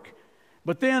would work.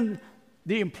 But then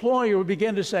the employer would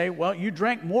begin to say, well, you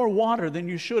drank more water than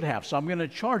you should have, so I'm going to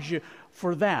charge you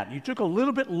for that. You took a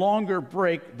little bit longer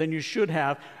break than you should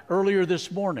have earlier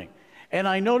this morning. And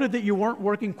I noted that you weren't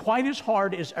working quite as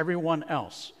hard as everyone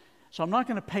else. So I'm not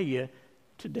going to pay you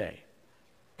today.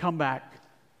 Come back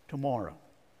tomorrow.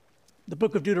 The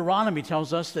book of Deuteronomy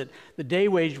tells us that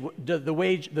the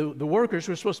workers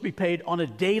were supposed to be paid on a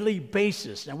daily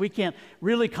basis. And we can't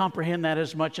really comprehend that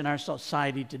as much in our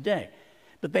society today.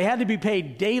 But they had to be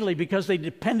paid daily because they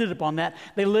depended upon that.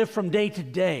 They lived from day to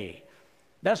day.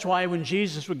 That's why when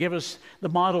Jesus would give us the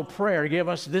model prayer, give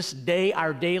us this day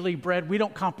our daily bread, we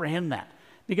don't comprehend that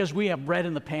because we have bread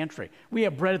in the pantry. We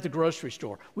have bread at the grocery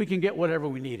store. We can get whatever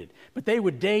we needed. But they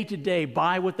would day to day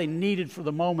buy what they needed for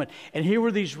the moment. And here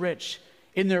were these rich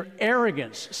in their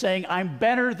arrogance saying, I'm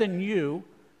better than you.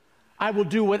 I will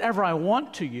do whatever I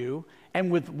want to you, and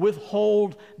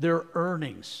withhold their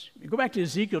earnings. You go back to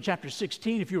Ezekiel chapter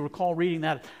 16, if you recall reading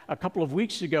that a couple of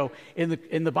weeks ago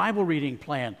in the Bible reading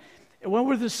plan. What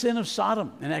were the sin of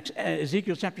Sodom in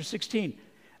Ezekiel chapter 16?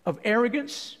 Of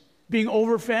arrogance, being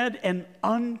overfed, and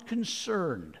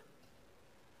unconcerned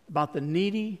about the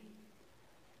needy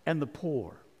and the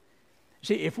poor.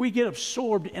 See, if we get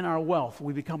absorbed in our wealth,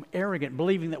 we become arrogant,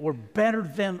 believing that we're better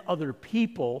than other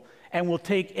people and will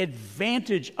take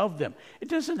advantage of them. It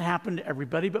doesn't happen to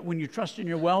everybody, but when you trust in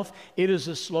your wealth, it is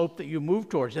a slope that you move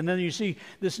towards. And then you see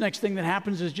this next thing that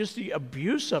happens is just the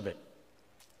abuse of it.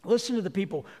 Listen to the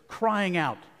people crying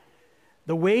out.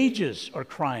 The wages are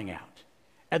crying out.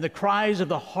 And the cries of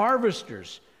the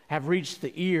harvesters have reached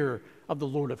the ear of the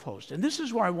Lord of hosts. And this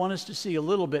is where I want us to see a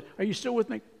little bit. Are you still with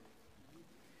me?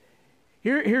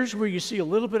 Here's where you see a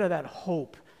little bit of that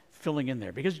hope filling in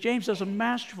there. Because James does a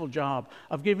masterful job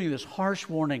of giving this harsh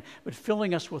warning, but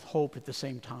filling us with hope at the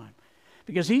same time.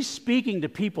 Because he's speaking to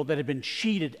people that have been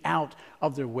cheated out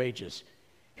of their wages.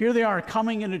 Here they are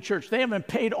coming into church. They haven't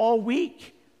been paid all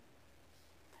week.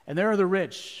 And there are the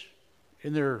rich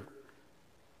in their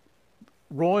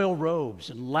royal robes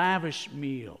and lavish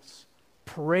meals,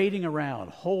 parading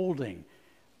around, holding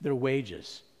their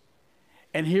wages.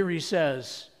 And here he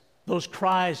says, those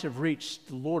cries have reached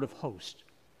the Lord of hosts.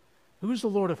 Who's the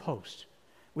Lord of hosts?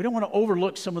 We don't want to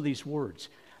overlook some of these words.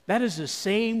 That is the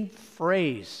same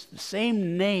phrase, the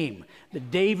same name that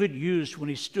David used when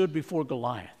he stood before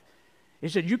Goliath. He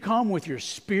said, you come with your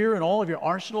spear and all of your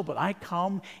arsenal, but I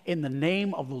come in the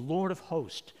name of the Lord of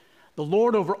hosts, the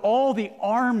Lord over all the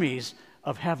armies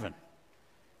of heaven.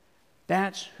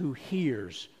 That's who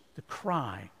hears the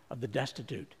cry of the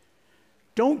destitute.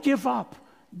 Don't give up.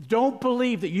 Don't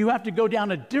believe that you have to go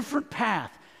down a different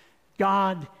path.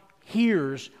 God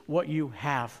hears what you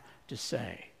have to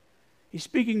say. He's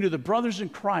speaking to the brothers in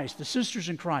Christ, the sisters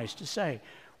in Christ, to say,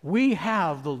 we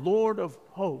have the Lord of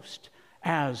hosts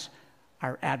as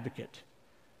our advocate.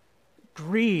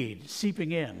 Greed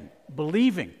seeping in,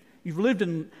 believing. You've lived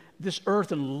in this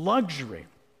earth in luxury,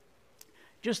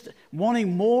 just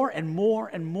wanting more and more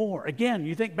and more. Again,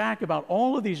 you think back about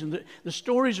all of these, and the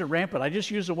stories are rampant. I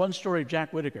just used the one story of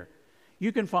Jack Whitaker.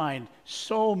 You can find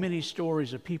so many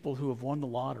stories of people who have won the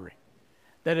lottery.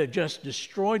 that have just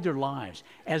destroyed their lives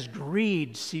as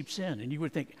greed seeps in. And you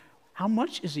would think, how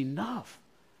much is enough?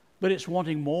 But it's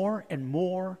wanting more and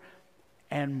more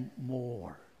and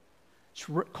more. It's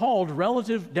called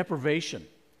relative deprivation.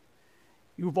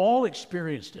 You've all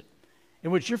experienced it,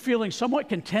 in which you're feeling somewhat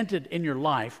contented in your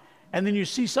life, and then you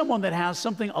see someone that has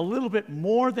something a little bit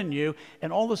more than you,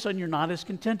 and all of a sudden you're not as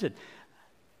contented.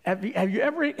 Have you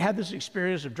ever had this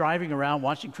experience of driving around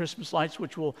watching Christmas lights,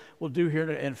 which we'll do here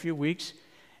in a few weeks,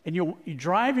 and you're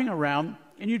driving around,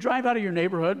 and you drive out of your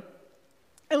neighborhood,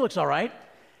 it looks all right,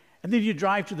 and then you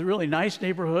drive to the really nice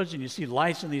neighborhoods, and you see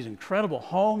lights in these incredible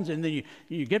homes, and then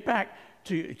you get back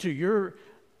to your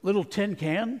little tin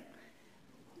can,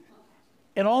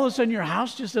 and all of a sudden your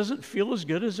house just doesn't feel as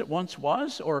good as it once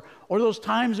was, or those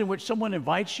times in which someone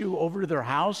invites you over to their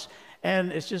house,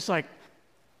 and it's just like,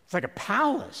 it's like a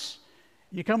palace.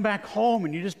 You come back home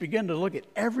and you just begin to look at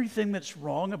everything that's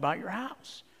wrong about your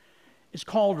house. It's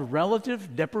called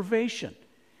relative deprivation,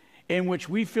 in which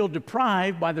we feel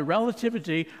deprived by the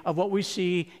relativity of what we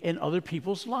see in other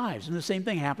people's lives. And the same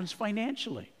thing happens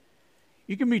financially.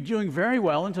 You can be doing very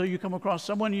well until you come across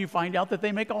someone and you find out that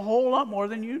they make a whole lot more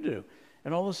than you do.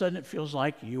 And all of a sudden it feels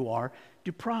like you are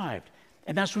deprived.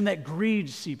 And that's when that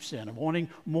greed seeps in, of wanting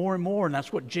more and more. And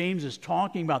that's what James is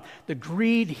talking about. The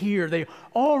greed here. They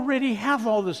already have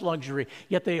all this luxury,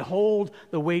 yet they hold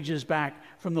the wages back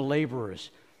from the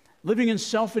laborers. Living in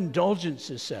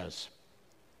self-indulgence, it says.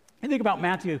 And think about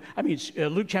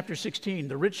Luke chapter 16,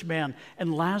 the rich man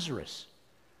and Lazarus.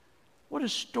 What a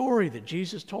story that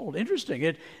Jesus told.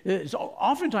 Interesting. It's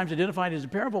oftentimes identified as a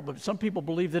parable, but some people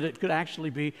believe that it could actually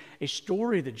be a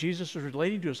story that Jesus was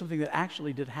relating to, something that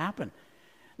actually did happen.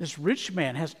 This rich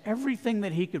man has everything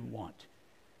that he could want.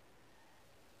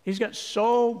 He's got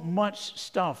so much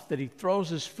stuff that he throws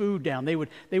his food down. They would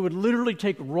literally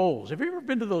take rolls. Have you ever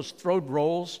been to those throwed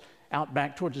rolls out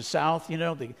back towards the south,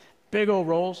 the big old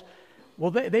rolls?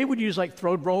 Well, they would use like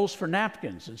throwed rolls for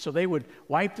napkins. And so they would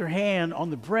wipe their hand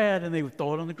on the bread and they would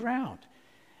throw it on the ground.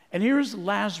 And here's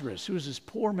Lazarus, who is this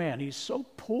poor man. He's so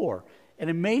poor and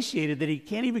emaciated that he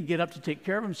can't even get up to take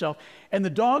care of himself. And the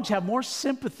dogs have more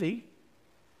sympathy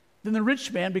than the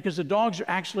rich man, because the dogs are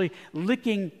actually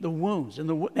licking the wounds,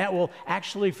 and that will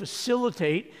actually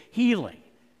facilitate healing.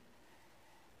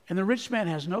 And the rich man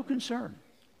has no concern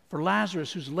for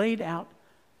Lazarus, who's laid out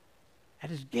at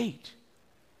his gate.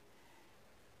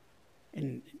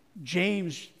 And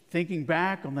James, thinking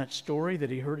back on that story that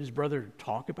he heard his brother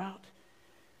talk about,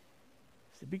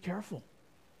 said, be careful.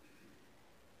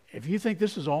 If you think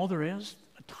this is all there is,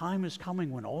 a time is coming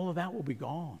when all of that will be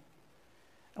gone.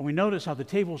 And we notice how the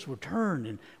tables were turned,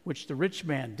 in which the rich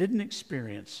man didn't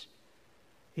experience.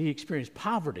 He experienced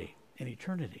poverty and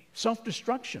eternity.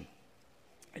 Self-destruction.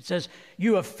 It says,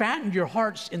 you have fattened your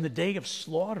hearts in the day of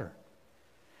slaughter.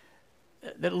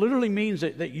 That literally means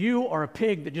that you are a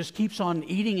pig that just keeps on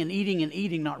eating and eating and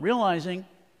eating, not realizing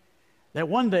that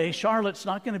one day Charlotte's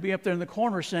not going to be up there in the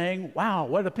corner saying, wow,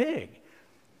 what a pig.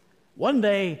 One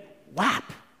day,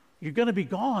 whap, you're going to be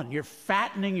gone. You're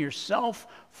fattening yourself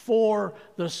for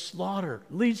the slaughter.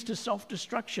 Leads to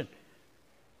self-destruction.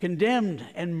 Condemned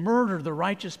and murder the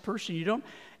righteous person.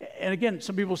 And again,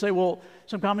 some people say,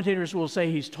 some commentators will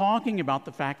say he's talking about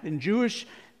the fact in Jewish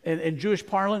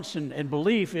parlance and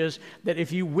belief is that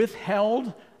if you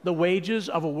withheld the wages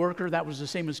of a worker, that was the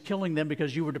same as killing them,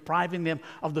 because you were depriving them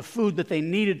of the food that they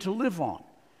needed to live on.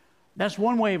 That's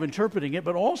one way of interpreting it,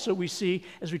 but also we see,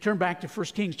 as we turn back to 1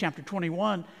 Kings chapter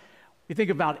 21, we think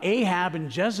about Ahab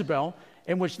and Jezebel,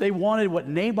 in which they wanted what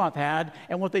Naboth had,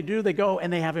 and what they do, they go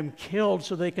and they have him killed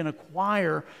so they can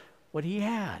acquire what he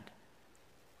had.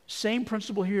 Same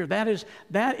principle here. That is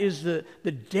the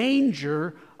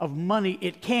danger of money.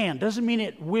 It doesn't mean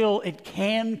it will, it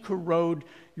can corrode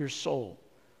your soul.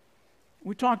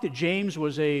 We talked that James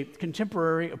was a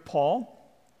contemporary of Paul.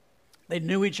 They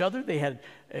knew each other. They had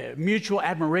mutual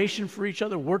admiration for each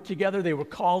other, worked together. They were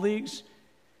colleagues.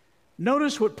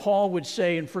 Notice what Paul would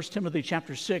say in 1 Timothy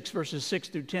chapter 6, verses 6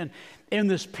 through 10, in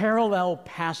this parallel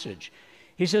passage.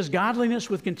 He says, godliness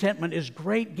with contentment is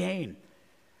great gain.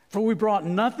 For we brought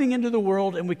nothing into the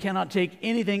world, and we cannot take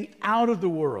anything out of the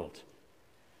world.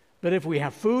 But if we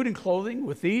have food and clothing,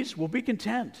 with these we'll be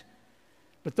content.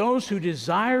 But those who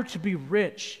desire to be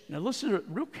rich, now listen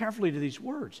real carefully to these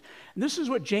words. And this is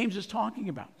what James is talking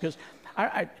about. Because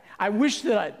I wish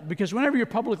because whenever you're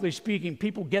publicly speaking,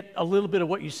 people get a little bit of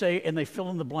what you say and they fill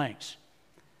in the blanks.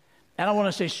 And I want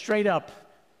to say straight up,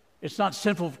 it's not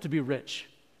sinful to be rich.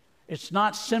 It's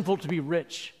not sinful to be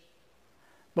rich.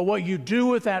 But what you do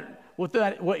with that,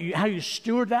 how you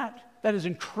steward that is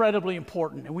incredibly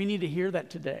important. And we need to hear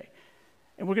that today.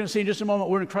 And we're going to see in just a moment,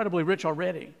 we're incredibly rich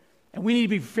already. And we need to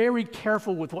be very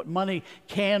careful with what money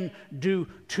can do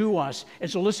to us. And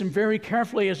so listen very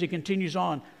carefully as he continues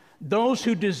on. Those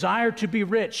who desire to be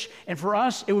rich, and for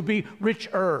us, it would be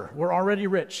richer. We're already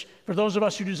rich. For those of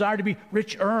us who desire to be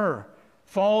richer,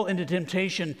 fall into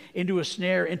temptation, into a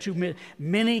snare, into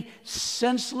many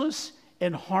senseless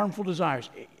and harmful desires.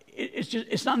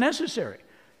 It's not necessary.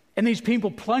 And these people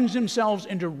plunge themselves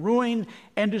into ruin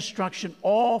and destruction,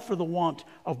 all for the want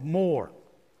of more.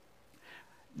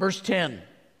 Verse 10,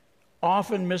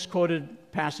 often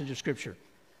misquoted passage of Scripture.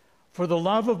 For the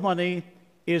love of money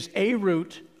is a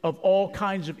root of all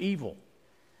kinds of evil.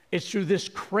 It's through this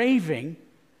craving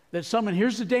that some, and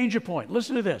here's the danger point,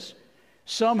 listen to this,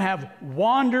 some have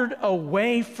wandered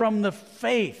away from the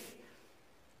faith.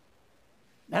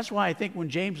 That's why I think when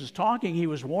James was talking, he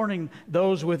was warning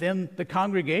those within the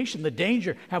congregation, the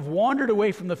danger, have wandered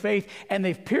away from the faith, and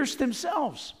they've pierced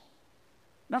themselves.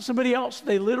 Not somebody else.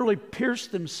 They literally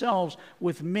pierced themselves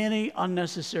with many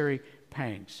unnecessary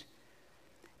pangs.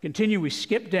 Continue, we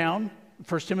skip down,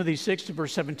 1 Timothy 6 to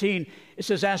verse 17. It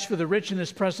says, as for the rich in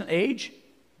this present age,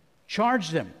 charge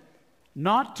them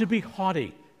not to be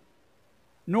haughty,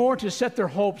 nor to set their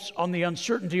hopes on the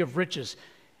uncertainty of riches.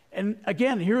 And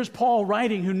again, here's Paul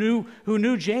writing who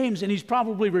knew James, and he's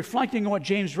probably reflecting on what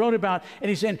James wrote about, and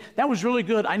he's saying, that was really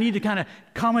good. I need to kind of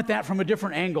come at that from a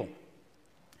different angle.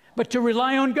 But to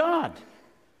rely on God,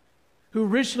 who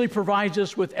richly provides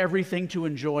us with everything to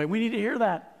enjoy. We need to hear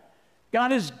that.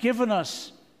 God has given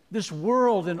us this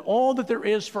world and all that there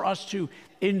is for us to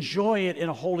enjoy it in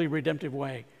a holy, redemptive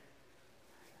way.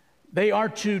 They are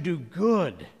to do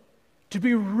good, to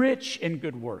be rich in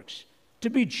good works, to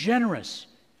be generous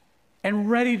and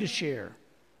ready to share,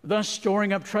 thus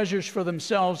storing up treasures for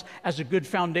themselves as a good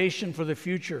foundation for the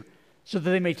future, so that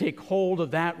they may take hold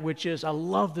of that which is, I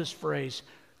love this phrase,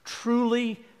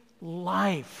 truly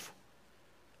life.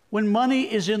 When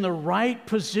money is in the right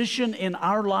position in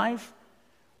our life,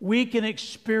 we can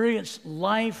experience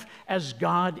life as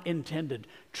God intended.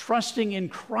 Trusting in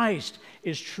Christ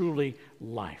is truly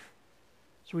life.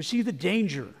 So we see the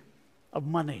danger of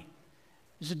money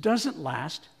is it doesn't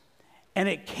last, and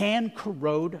it can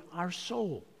corrode our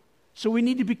soul. So we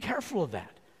need to be careful of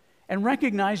that and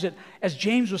recognize that, as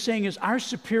James was saying, is our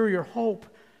superior hope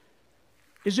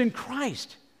is in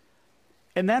Christ.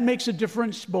 And that makes a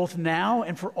difference both now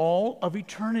and for all of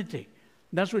eternity.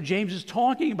 And that's what James is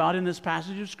talking about in this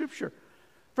passage of Scripture.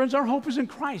 Friends, our hope is in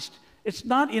Christ. It's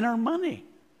not in our money,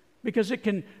 because it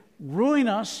can ruin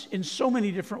us in so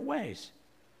many different ways.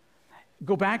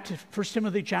 Go back to 1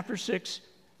 Timothy chapter 6,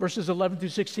 verses 11 through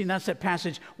 16. That's that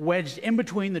passage wedged in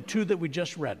between the two that we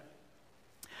just read.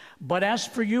 But as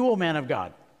for you, O man of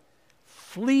God,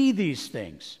 flee these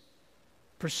things.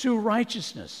 Pursue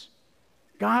righteousness,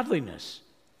 godliness,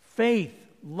 faith,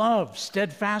 love,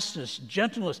 steadfastness,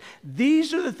 gentleness.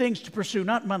 These are the things to pursue,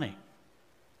 not money.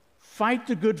 Fight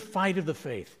the good fight of the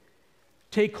faith.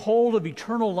 Take hold of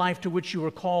eternal life to which you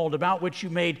were called, about which you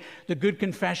made the good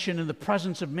confession in the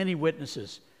presence of many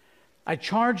witnesses. I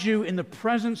charge you in the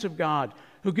presence of God,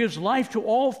 who gives life to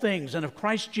all things, and of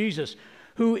Christ Jesus,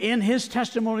 who in his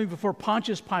testimony before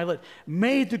Pontius Pilate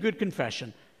made the good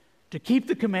confession, to keep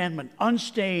the commandment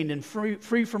unstained and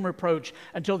free from reproach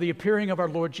until the appearing of our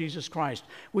Lord Jesus Christ,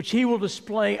 which he will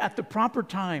display at the proper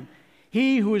time.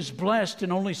 He who is blessed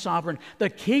and only sovereign, the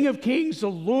King of kings, the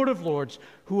Lord of lords,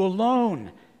 who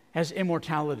alone has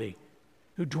immortality,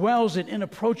 who dwells in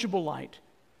inapproachable light,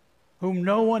 whom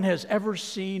no one has ever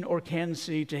seen or can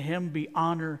see. To him be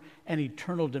honor and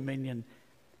eternal dominion.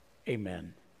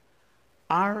 Amen.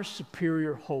 Our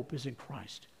superior hope is in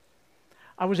Christ.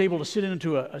 I was able to sit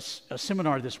into a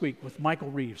seminar this week with Michael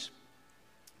Reeves,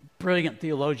 brilliant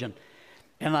theologian,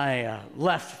 and I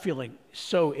left feeling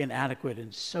so inadequate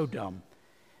and so dumb.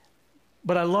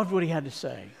 But I loved what he had to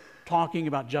say, talking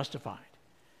about justified.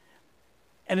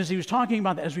 And as he was talking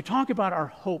about that, as we talk about our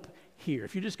hope here,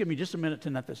 if you just give me just a minute to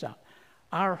net this out,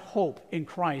 our hope in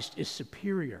Christ is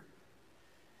superior.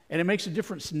 And it makes a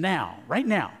difference now, right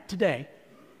now, today,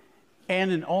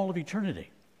 and in all of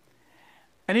eternity.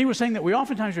 And he was saying that we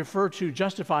oftentimes refer to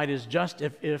justified as just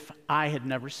if I had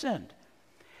never sinned.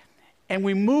 And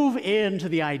we move into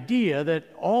the idea that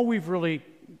all we've really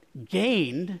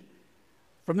gained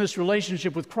from this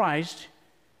relationship with Christ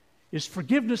is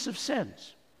forgiveness of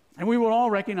sins. And we will all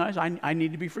recognize I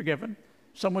need to be forgiven.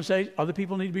 Some would say other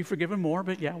people need to be forgiven more,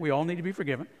 but yeah, we all need to be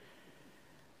forgiven.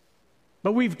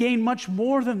 But we've gained much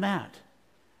more than that.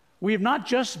 We have not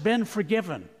just been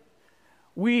forgiven.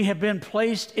 We have been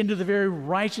placed into the very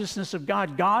righteousness of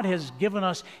God. God has given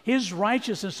us his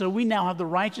righteousness, so we now have the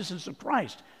righteousness of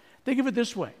Christ. Think of it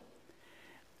this way.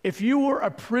 If you were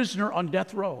a prisoner on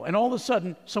death row and all of a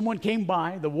sudden someone came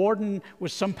by, the warden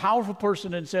was some powerful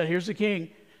person and said, here's the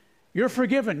king, you're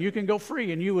forgiven, you can go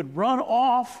free, and you would run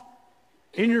off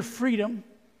in your freedom,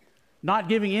 not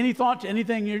giving any thought to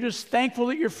anything, you're just thankful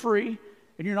that you're free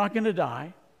and you're not going to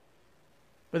die.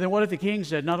 But then what if the king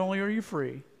said, not only are you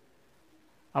free,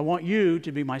 I want you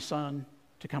to be my son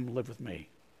to come live with me.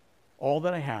 All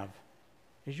that I have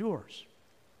is yours.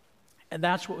 And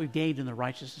that's what we've gained in the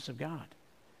righteousness of God.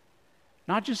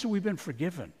 Not just that we've been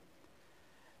forgiven,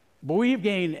 but we have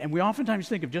gained, and we oftentimes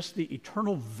think of just the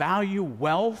eternal value,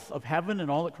 wealth of heaven and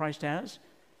all that Christ has,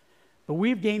 but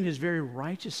we've gained his very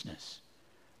righteousness.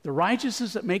 The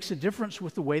righteousness that makes a difference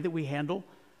with the way that we handle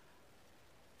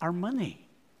our money.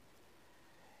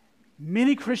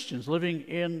 Many Christians living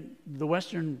in the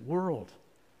Western world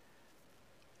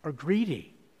are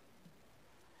greedy.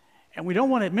 And we don't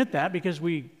want to admit that because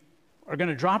we are going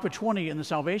to drop a 20 in the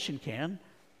salvation can.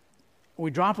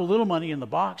 We drop a little money in the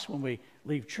box when we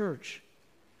leave church.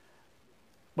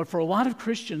 But for a lot of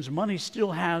Christians, money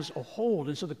still has a hold.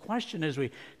 And so the question as we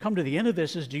come to the end of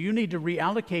this is, do you need to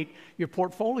reallocate your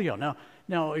portfolio?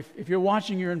 Now, if you're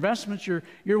watching your investments,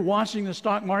 you're watching the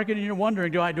stock market and you're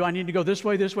wondering, do I need to go this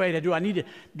way? Do I need to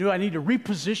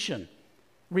reposition,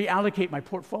 reallocate my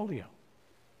portfolio?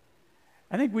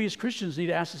 I think we as Christians need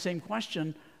to ask the same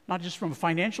question, not just from a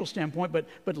financial standpoint,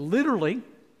 but literally,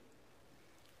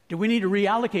 do we need to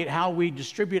reallocate how we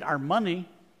distribute our money?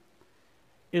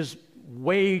 Is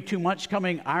way too much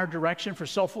coming our direction for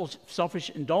selfish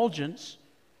indulgence?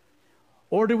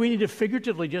 Or do we need to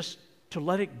figuratively just to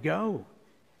let it go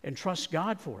and trust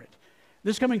God for it?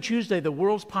 This coming Tuesday, the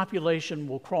world's population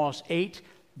will cross 8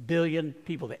 billion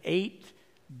people. The 8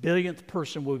 billionth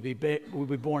person will be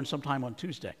born sometime on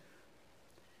Tuesday.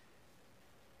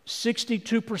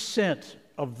 62%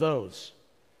 of those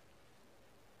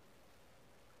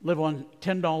live on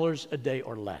 $10 a day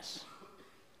or less.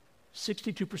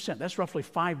 62%. That's roughly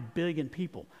 5 billion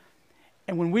people.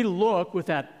 And when we look with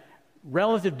that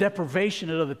relative deprivation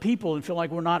of other people and feel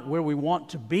like we're not where we want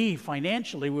to be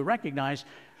financially, we recognize,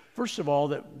 first of all,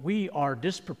 that we are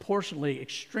disproportionately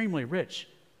extremely rich.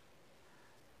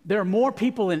 There are more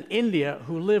people in India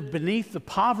who live beneath the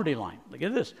poverty line. Look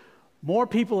at this. More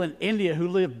people in India who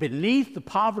live beneath the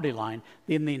poverty line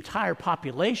than the entire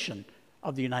population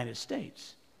of the United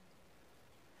States.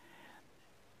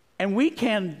 And we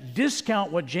can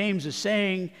discount what James is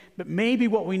saying, but maybe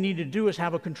what we need to do is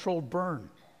have a controlled burn.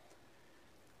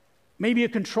 Maybe a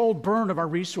controlled burn of our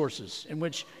resources, in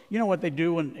which, you know what they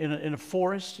do in a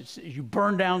forest? You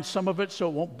burn down some of it so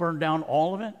it won't burn down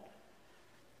all of it.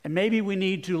 And maybe we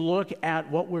need to look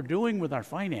at what we're doing with our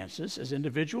finances as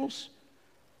individuals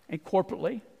and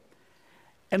corporately,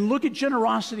 and look at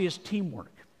generosity as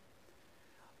teamwork.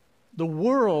 The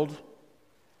world,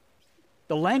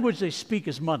 the language they speak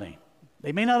is money.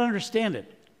 They may not understand it,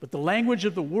 but the language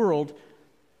of the world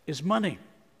is money.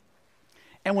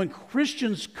 And when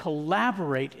Christians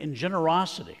collaborate in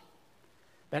generosity,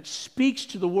 that speaks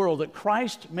to the world that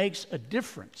Christ makes a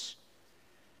difference.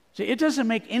 See, it doesn't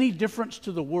make any difference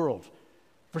to the world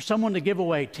for someone to give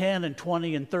away 10 and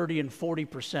 20 and 30 and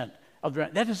 40% of their,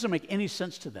 that doesn't make any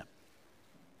sense to them.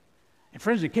 And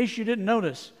friends, in case you didn't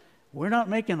notice, we're not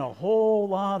making a whole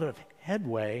lot of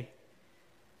headway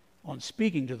on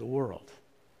speaking to the world.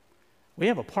 We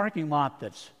have a parking lot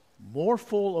that's more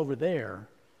full over there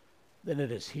than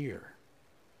it is here.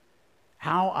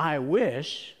 How I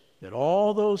wish that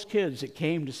all those kids that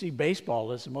came to see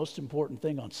baseball as the most important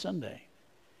thing on Sunday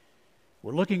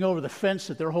were looking over the fence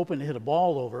that they're hoping to hit a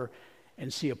ball over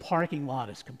and see a parking lot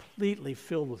that's completely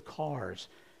filled with cars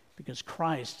because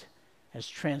Christ has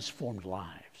transformed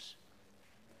lives.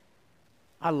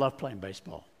 I love playing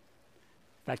baseball.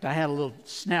 In fact, I had a little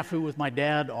snafu with my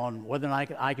dad on whether or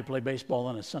not I could play baseball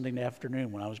on a Sunday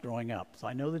afternoon when I was growing up. So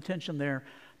I know the tension there.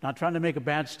 Not trying to make a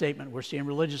bad statement. We're seeing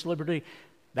religious liberty.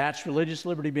 That's religious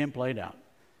liberty being played out.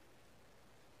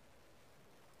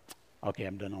 Okay,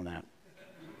 I'm done on that.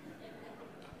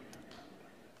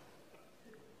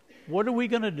 What are we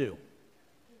going to do?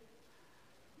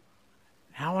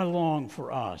 How I long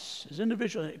for us as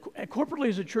individuals, corporately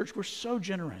as a church, we're so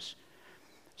generous.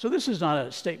 So this is not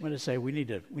a statement to say we need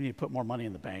to put more money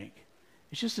in the bank.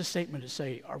 It's just a statement to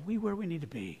say, are we where we need to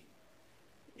be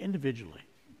individually?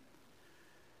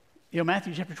 You know,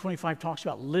 Matthew chapter 25 talks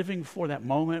about living for that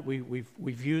moment.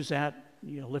 We've used that,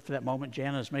 live for that moment.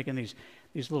 Jana is making these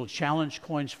little challenge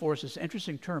coins for us. It's an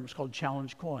interesting term. It's called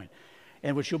challenge coin,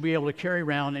 and which you'll be able to carry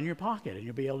around in your pocket, and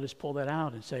you'll be able to just pull that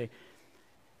out and say,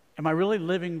 am I really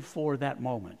living for that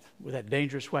moment with that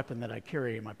dangerous weapon that I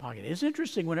carry in my pocket? It's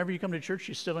interesting, whenever you come to church,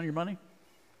 you sit on your money.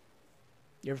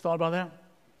 You ever thought about that?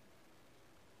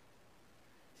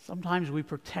 Sometimes we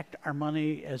protect our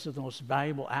money as the most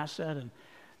valuable asset.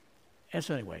 And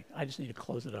so anyway, I just need to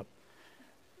close it up.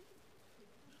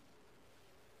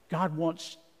 God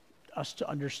wants us to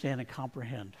understand and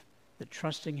comprehend that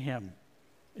trusting Him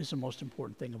is the most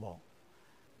important thing of all.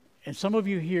 And some of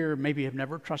you here maybe have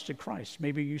never trusted Christ.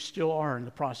 Maybe you still are in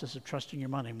the process of trusting your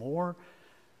money more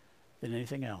than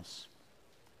anything else.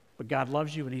 But God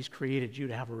loves you, and He's created you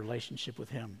to have a relationship with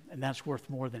Him. And that's worth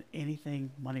more than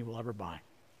anything money will ever buy.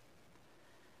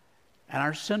 And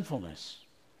our sinfulness,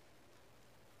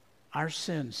 our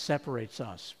sin separates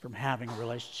us from having a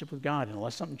relationship with God. And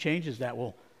unless something changes, that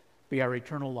will be our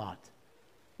eternal lot.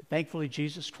 But thankfully,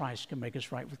 Jesus Christ can make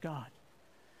us right with God.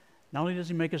 Not only does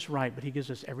He make us right, but He gives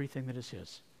us everything that is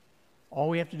His. All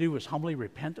we have to do is humbly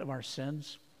repent of our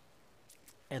sins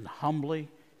and humbly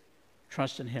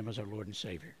trust in Him as our Lord and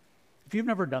Savior. If you've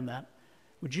never done that,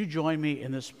 would you join me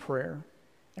in this prayer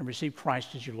and receive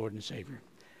Christ as your Lord and Savior?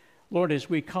 Lord, as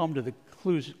we come to the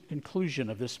conclusion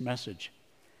of this message,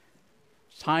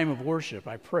 time of worship,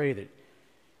 I pray that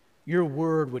your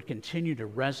word would continue to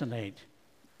resonate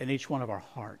in each one of our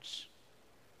hearts.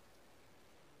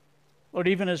 Lord,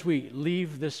 even as we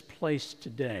leave this place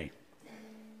today,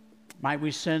 might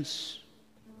we sense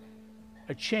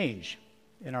a change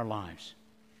in our lives,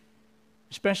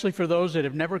 especially for those that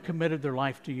have never committed their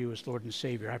life to you as Lord and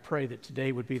Savior. I pray that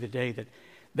today would be the day that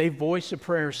they voice a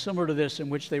prayer similar to this, in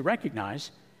which they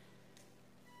recognize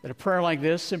that a prayer like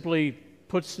this simply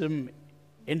puts them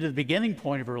into the beginning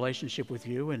point of a relationship with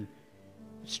you and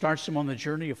starts them on the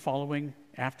journey of following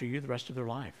after you the rest of their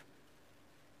life.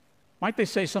 Might they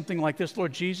say something like this: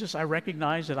 Lord Jesus, I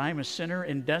recognize that I am a sinner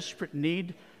in desperate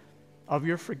need of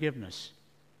your forgiveness.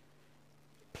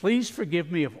 Please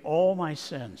forgive me of all my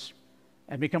sins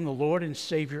and become the Lord and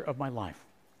Savior of my life.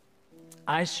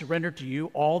 I surrender to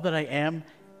you all that I am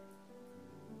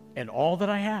and all that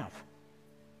I have,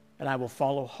 and I will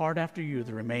follow hard after you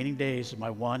the remaining days of my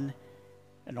one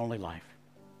and only life.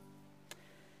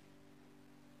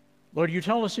 Lord, you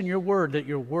tell us in your word that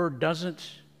your word doesn't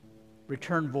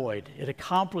return void. It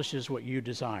accomplishes what you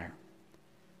desire.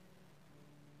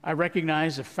 I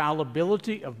recognize the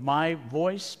fallibility of my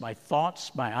voice, my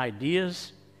thoughts, my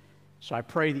ideas, so I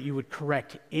pray that you would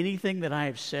correct anything that I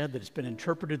have said that has been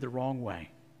interpreted the wrong way.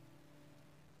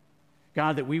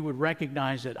 God, that we would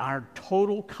recognize that our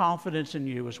total confidence in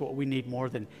you is what we need more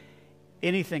than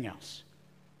anything else.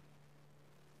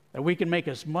 That we can make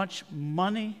as much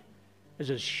money as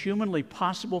is humanly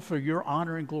possible for your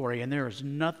honor and glory, and there is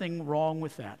nothing wrong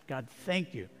with that. God,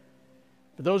 thank you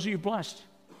for those of you blessed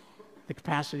the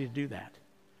capacity to do that.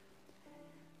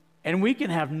 And we can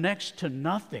have next to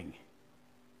nothing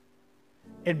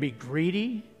and be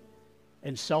greedy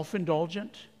and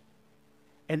self-indulgent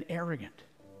and arrogant.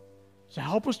 So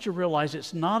help us to realize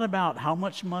it's not about how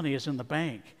much money is in the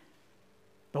bank,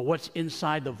 but what's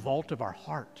inside the vault of our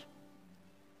heart.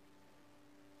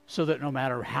 So that no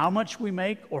matter how much we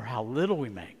make or how little we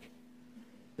make,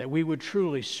 that we would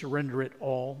truly surrender it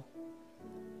all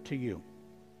to you.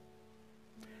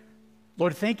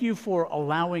 Lord, thank you for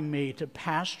allowing me to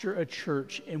pastor a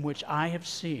church in which I have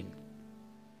seen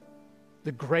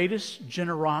the greatest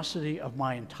generosity of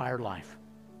my entire life.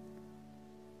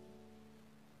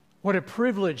 What a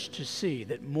privilege to see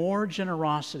that more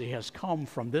generosity has come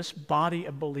from this body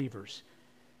of believers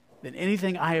than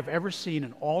anything I have ever seen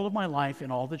in all of my life in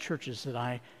all the churches that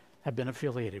I have been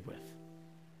affiliated with.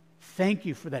 Thank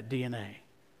you for that DNA.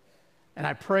 And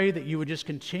I pray that you would just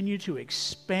continue to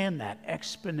expand that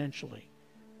exponentially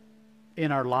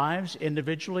in our lives,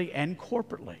 individually and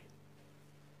corporately,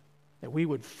 that we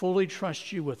would fully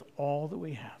trust you with all that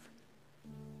we have.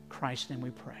 In Christ's name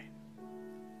we pray.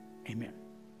 Amen.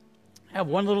 I have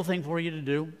one little thing for you to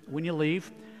do when you leave.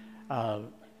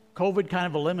 COVID kind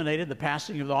of eliminated the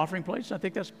passing of the offering plates. I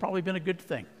think that's probably been a good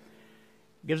thing.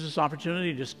 It gives us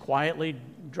opportunity to just quietly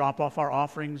drop off our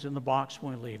offerings in the box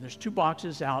when we leave. There's 2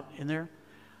 boxes out in there.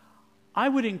 I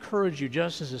would encourage you,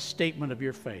 just as a statement of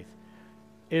your faith,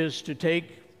 is to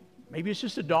take, maybe it's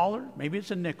just $1, maybe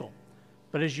it's a nickel,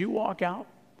 but as you walk out,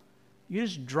 you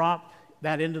just drop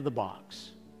that into the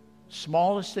box.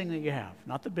 Smallest thing that you have,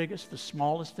 not the biggest, the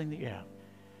smallest thing that you have.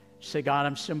 Say, God,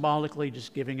 I'm symbolically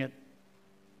just giving it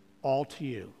all to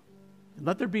you. And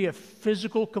let there be a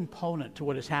physical component to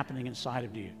what is happening inside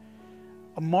of you.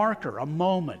 A marker, a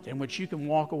moment in which you can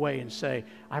walk away and say,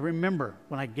 I remember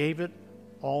when I gave it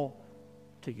all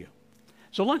to you.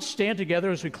 So let's stand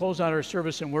together as we close out our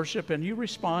service and worship, and you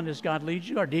respond as God leads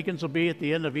you. Our deacons will be at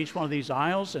the end of each one of these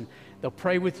aisles, and they'll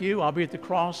pray with you. I'll be at the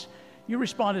cross. You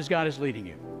respond as God is leading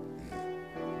you.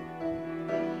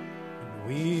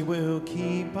 We will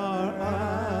keep our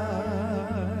eyes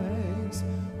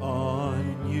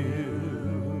on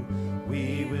you.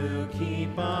 We will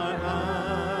keep our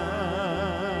eyes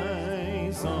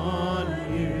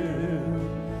on you,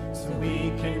 so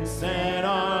we can set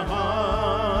our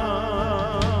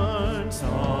hearts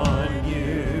on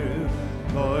you.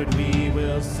 Lord, we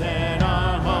will set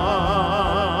our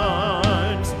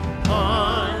hearts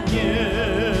on you.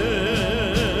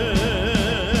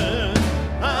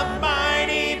 A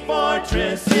mighty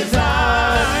fortress is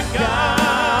our God.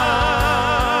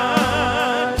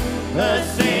 The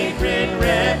sacred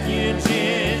refuge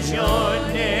is your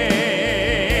name.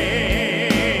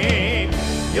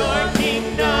 Your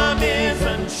kingdom is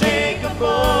unshakable.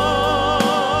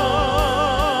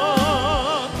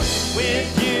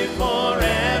 With you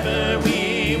forever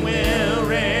we will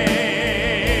reign.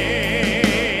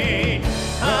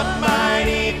 A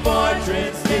mighty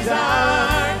fortress is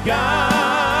our God.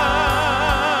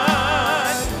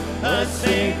 A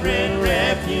sacred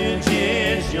refuge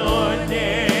is your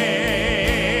name.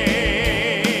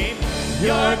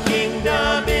 Your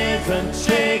kingdom is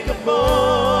unshakable.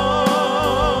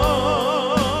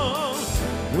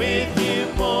 With you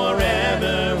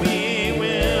forever we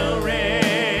will reign.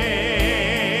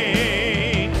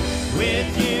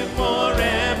 With you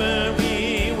forever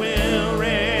we will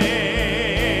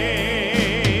reign.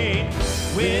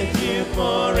 With you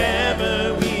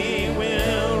forever we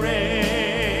will reign.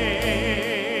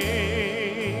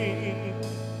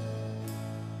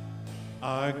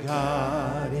 Our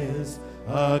God is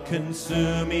a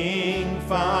consuming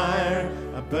fire,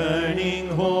 a burning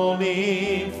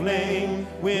holy flame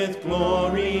with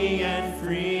glory and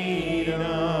freedom.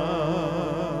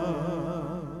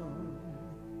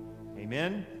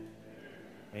 Amen.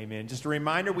 Amen. Just a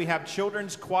reminder, we have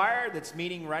children's choir that's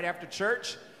meeting right after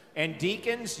church. And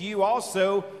deacons, you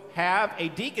also have a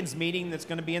deacons meeting that's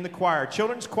going to be in the choir.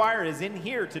 Children's choir is in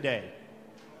here today.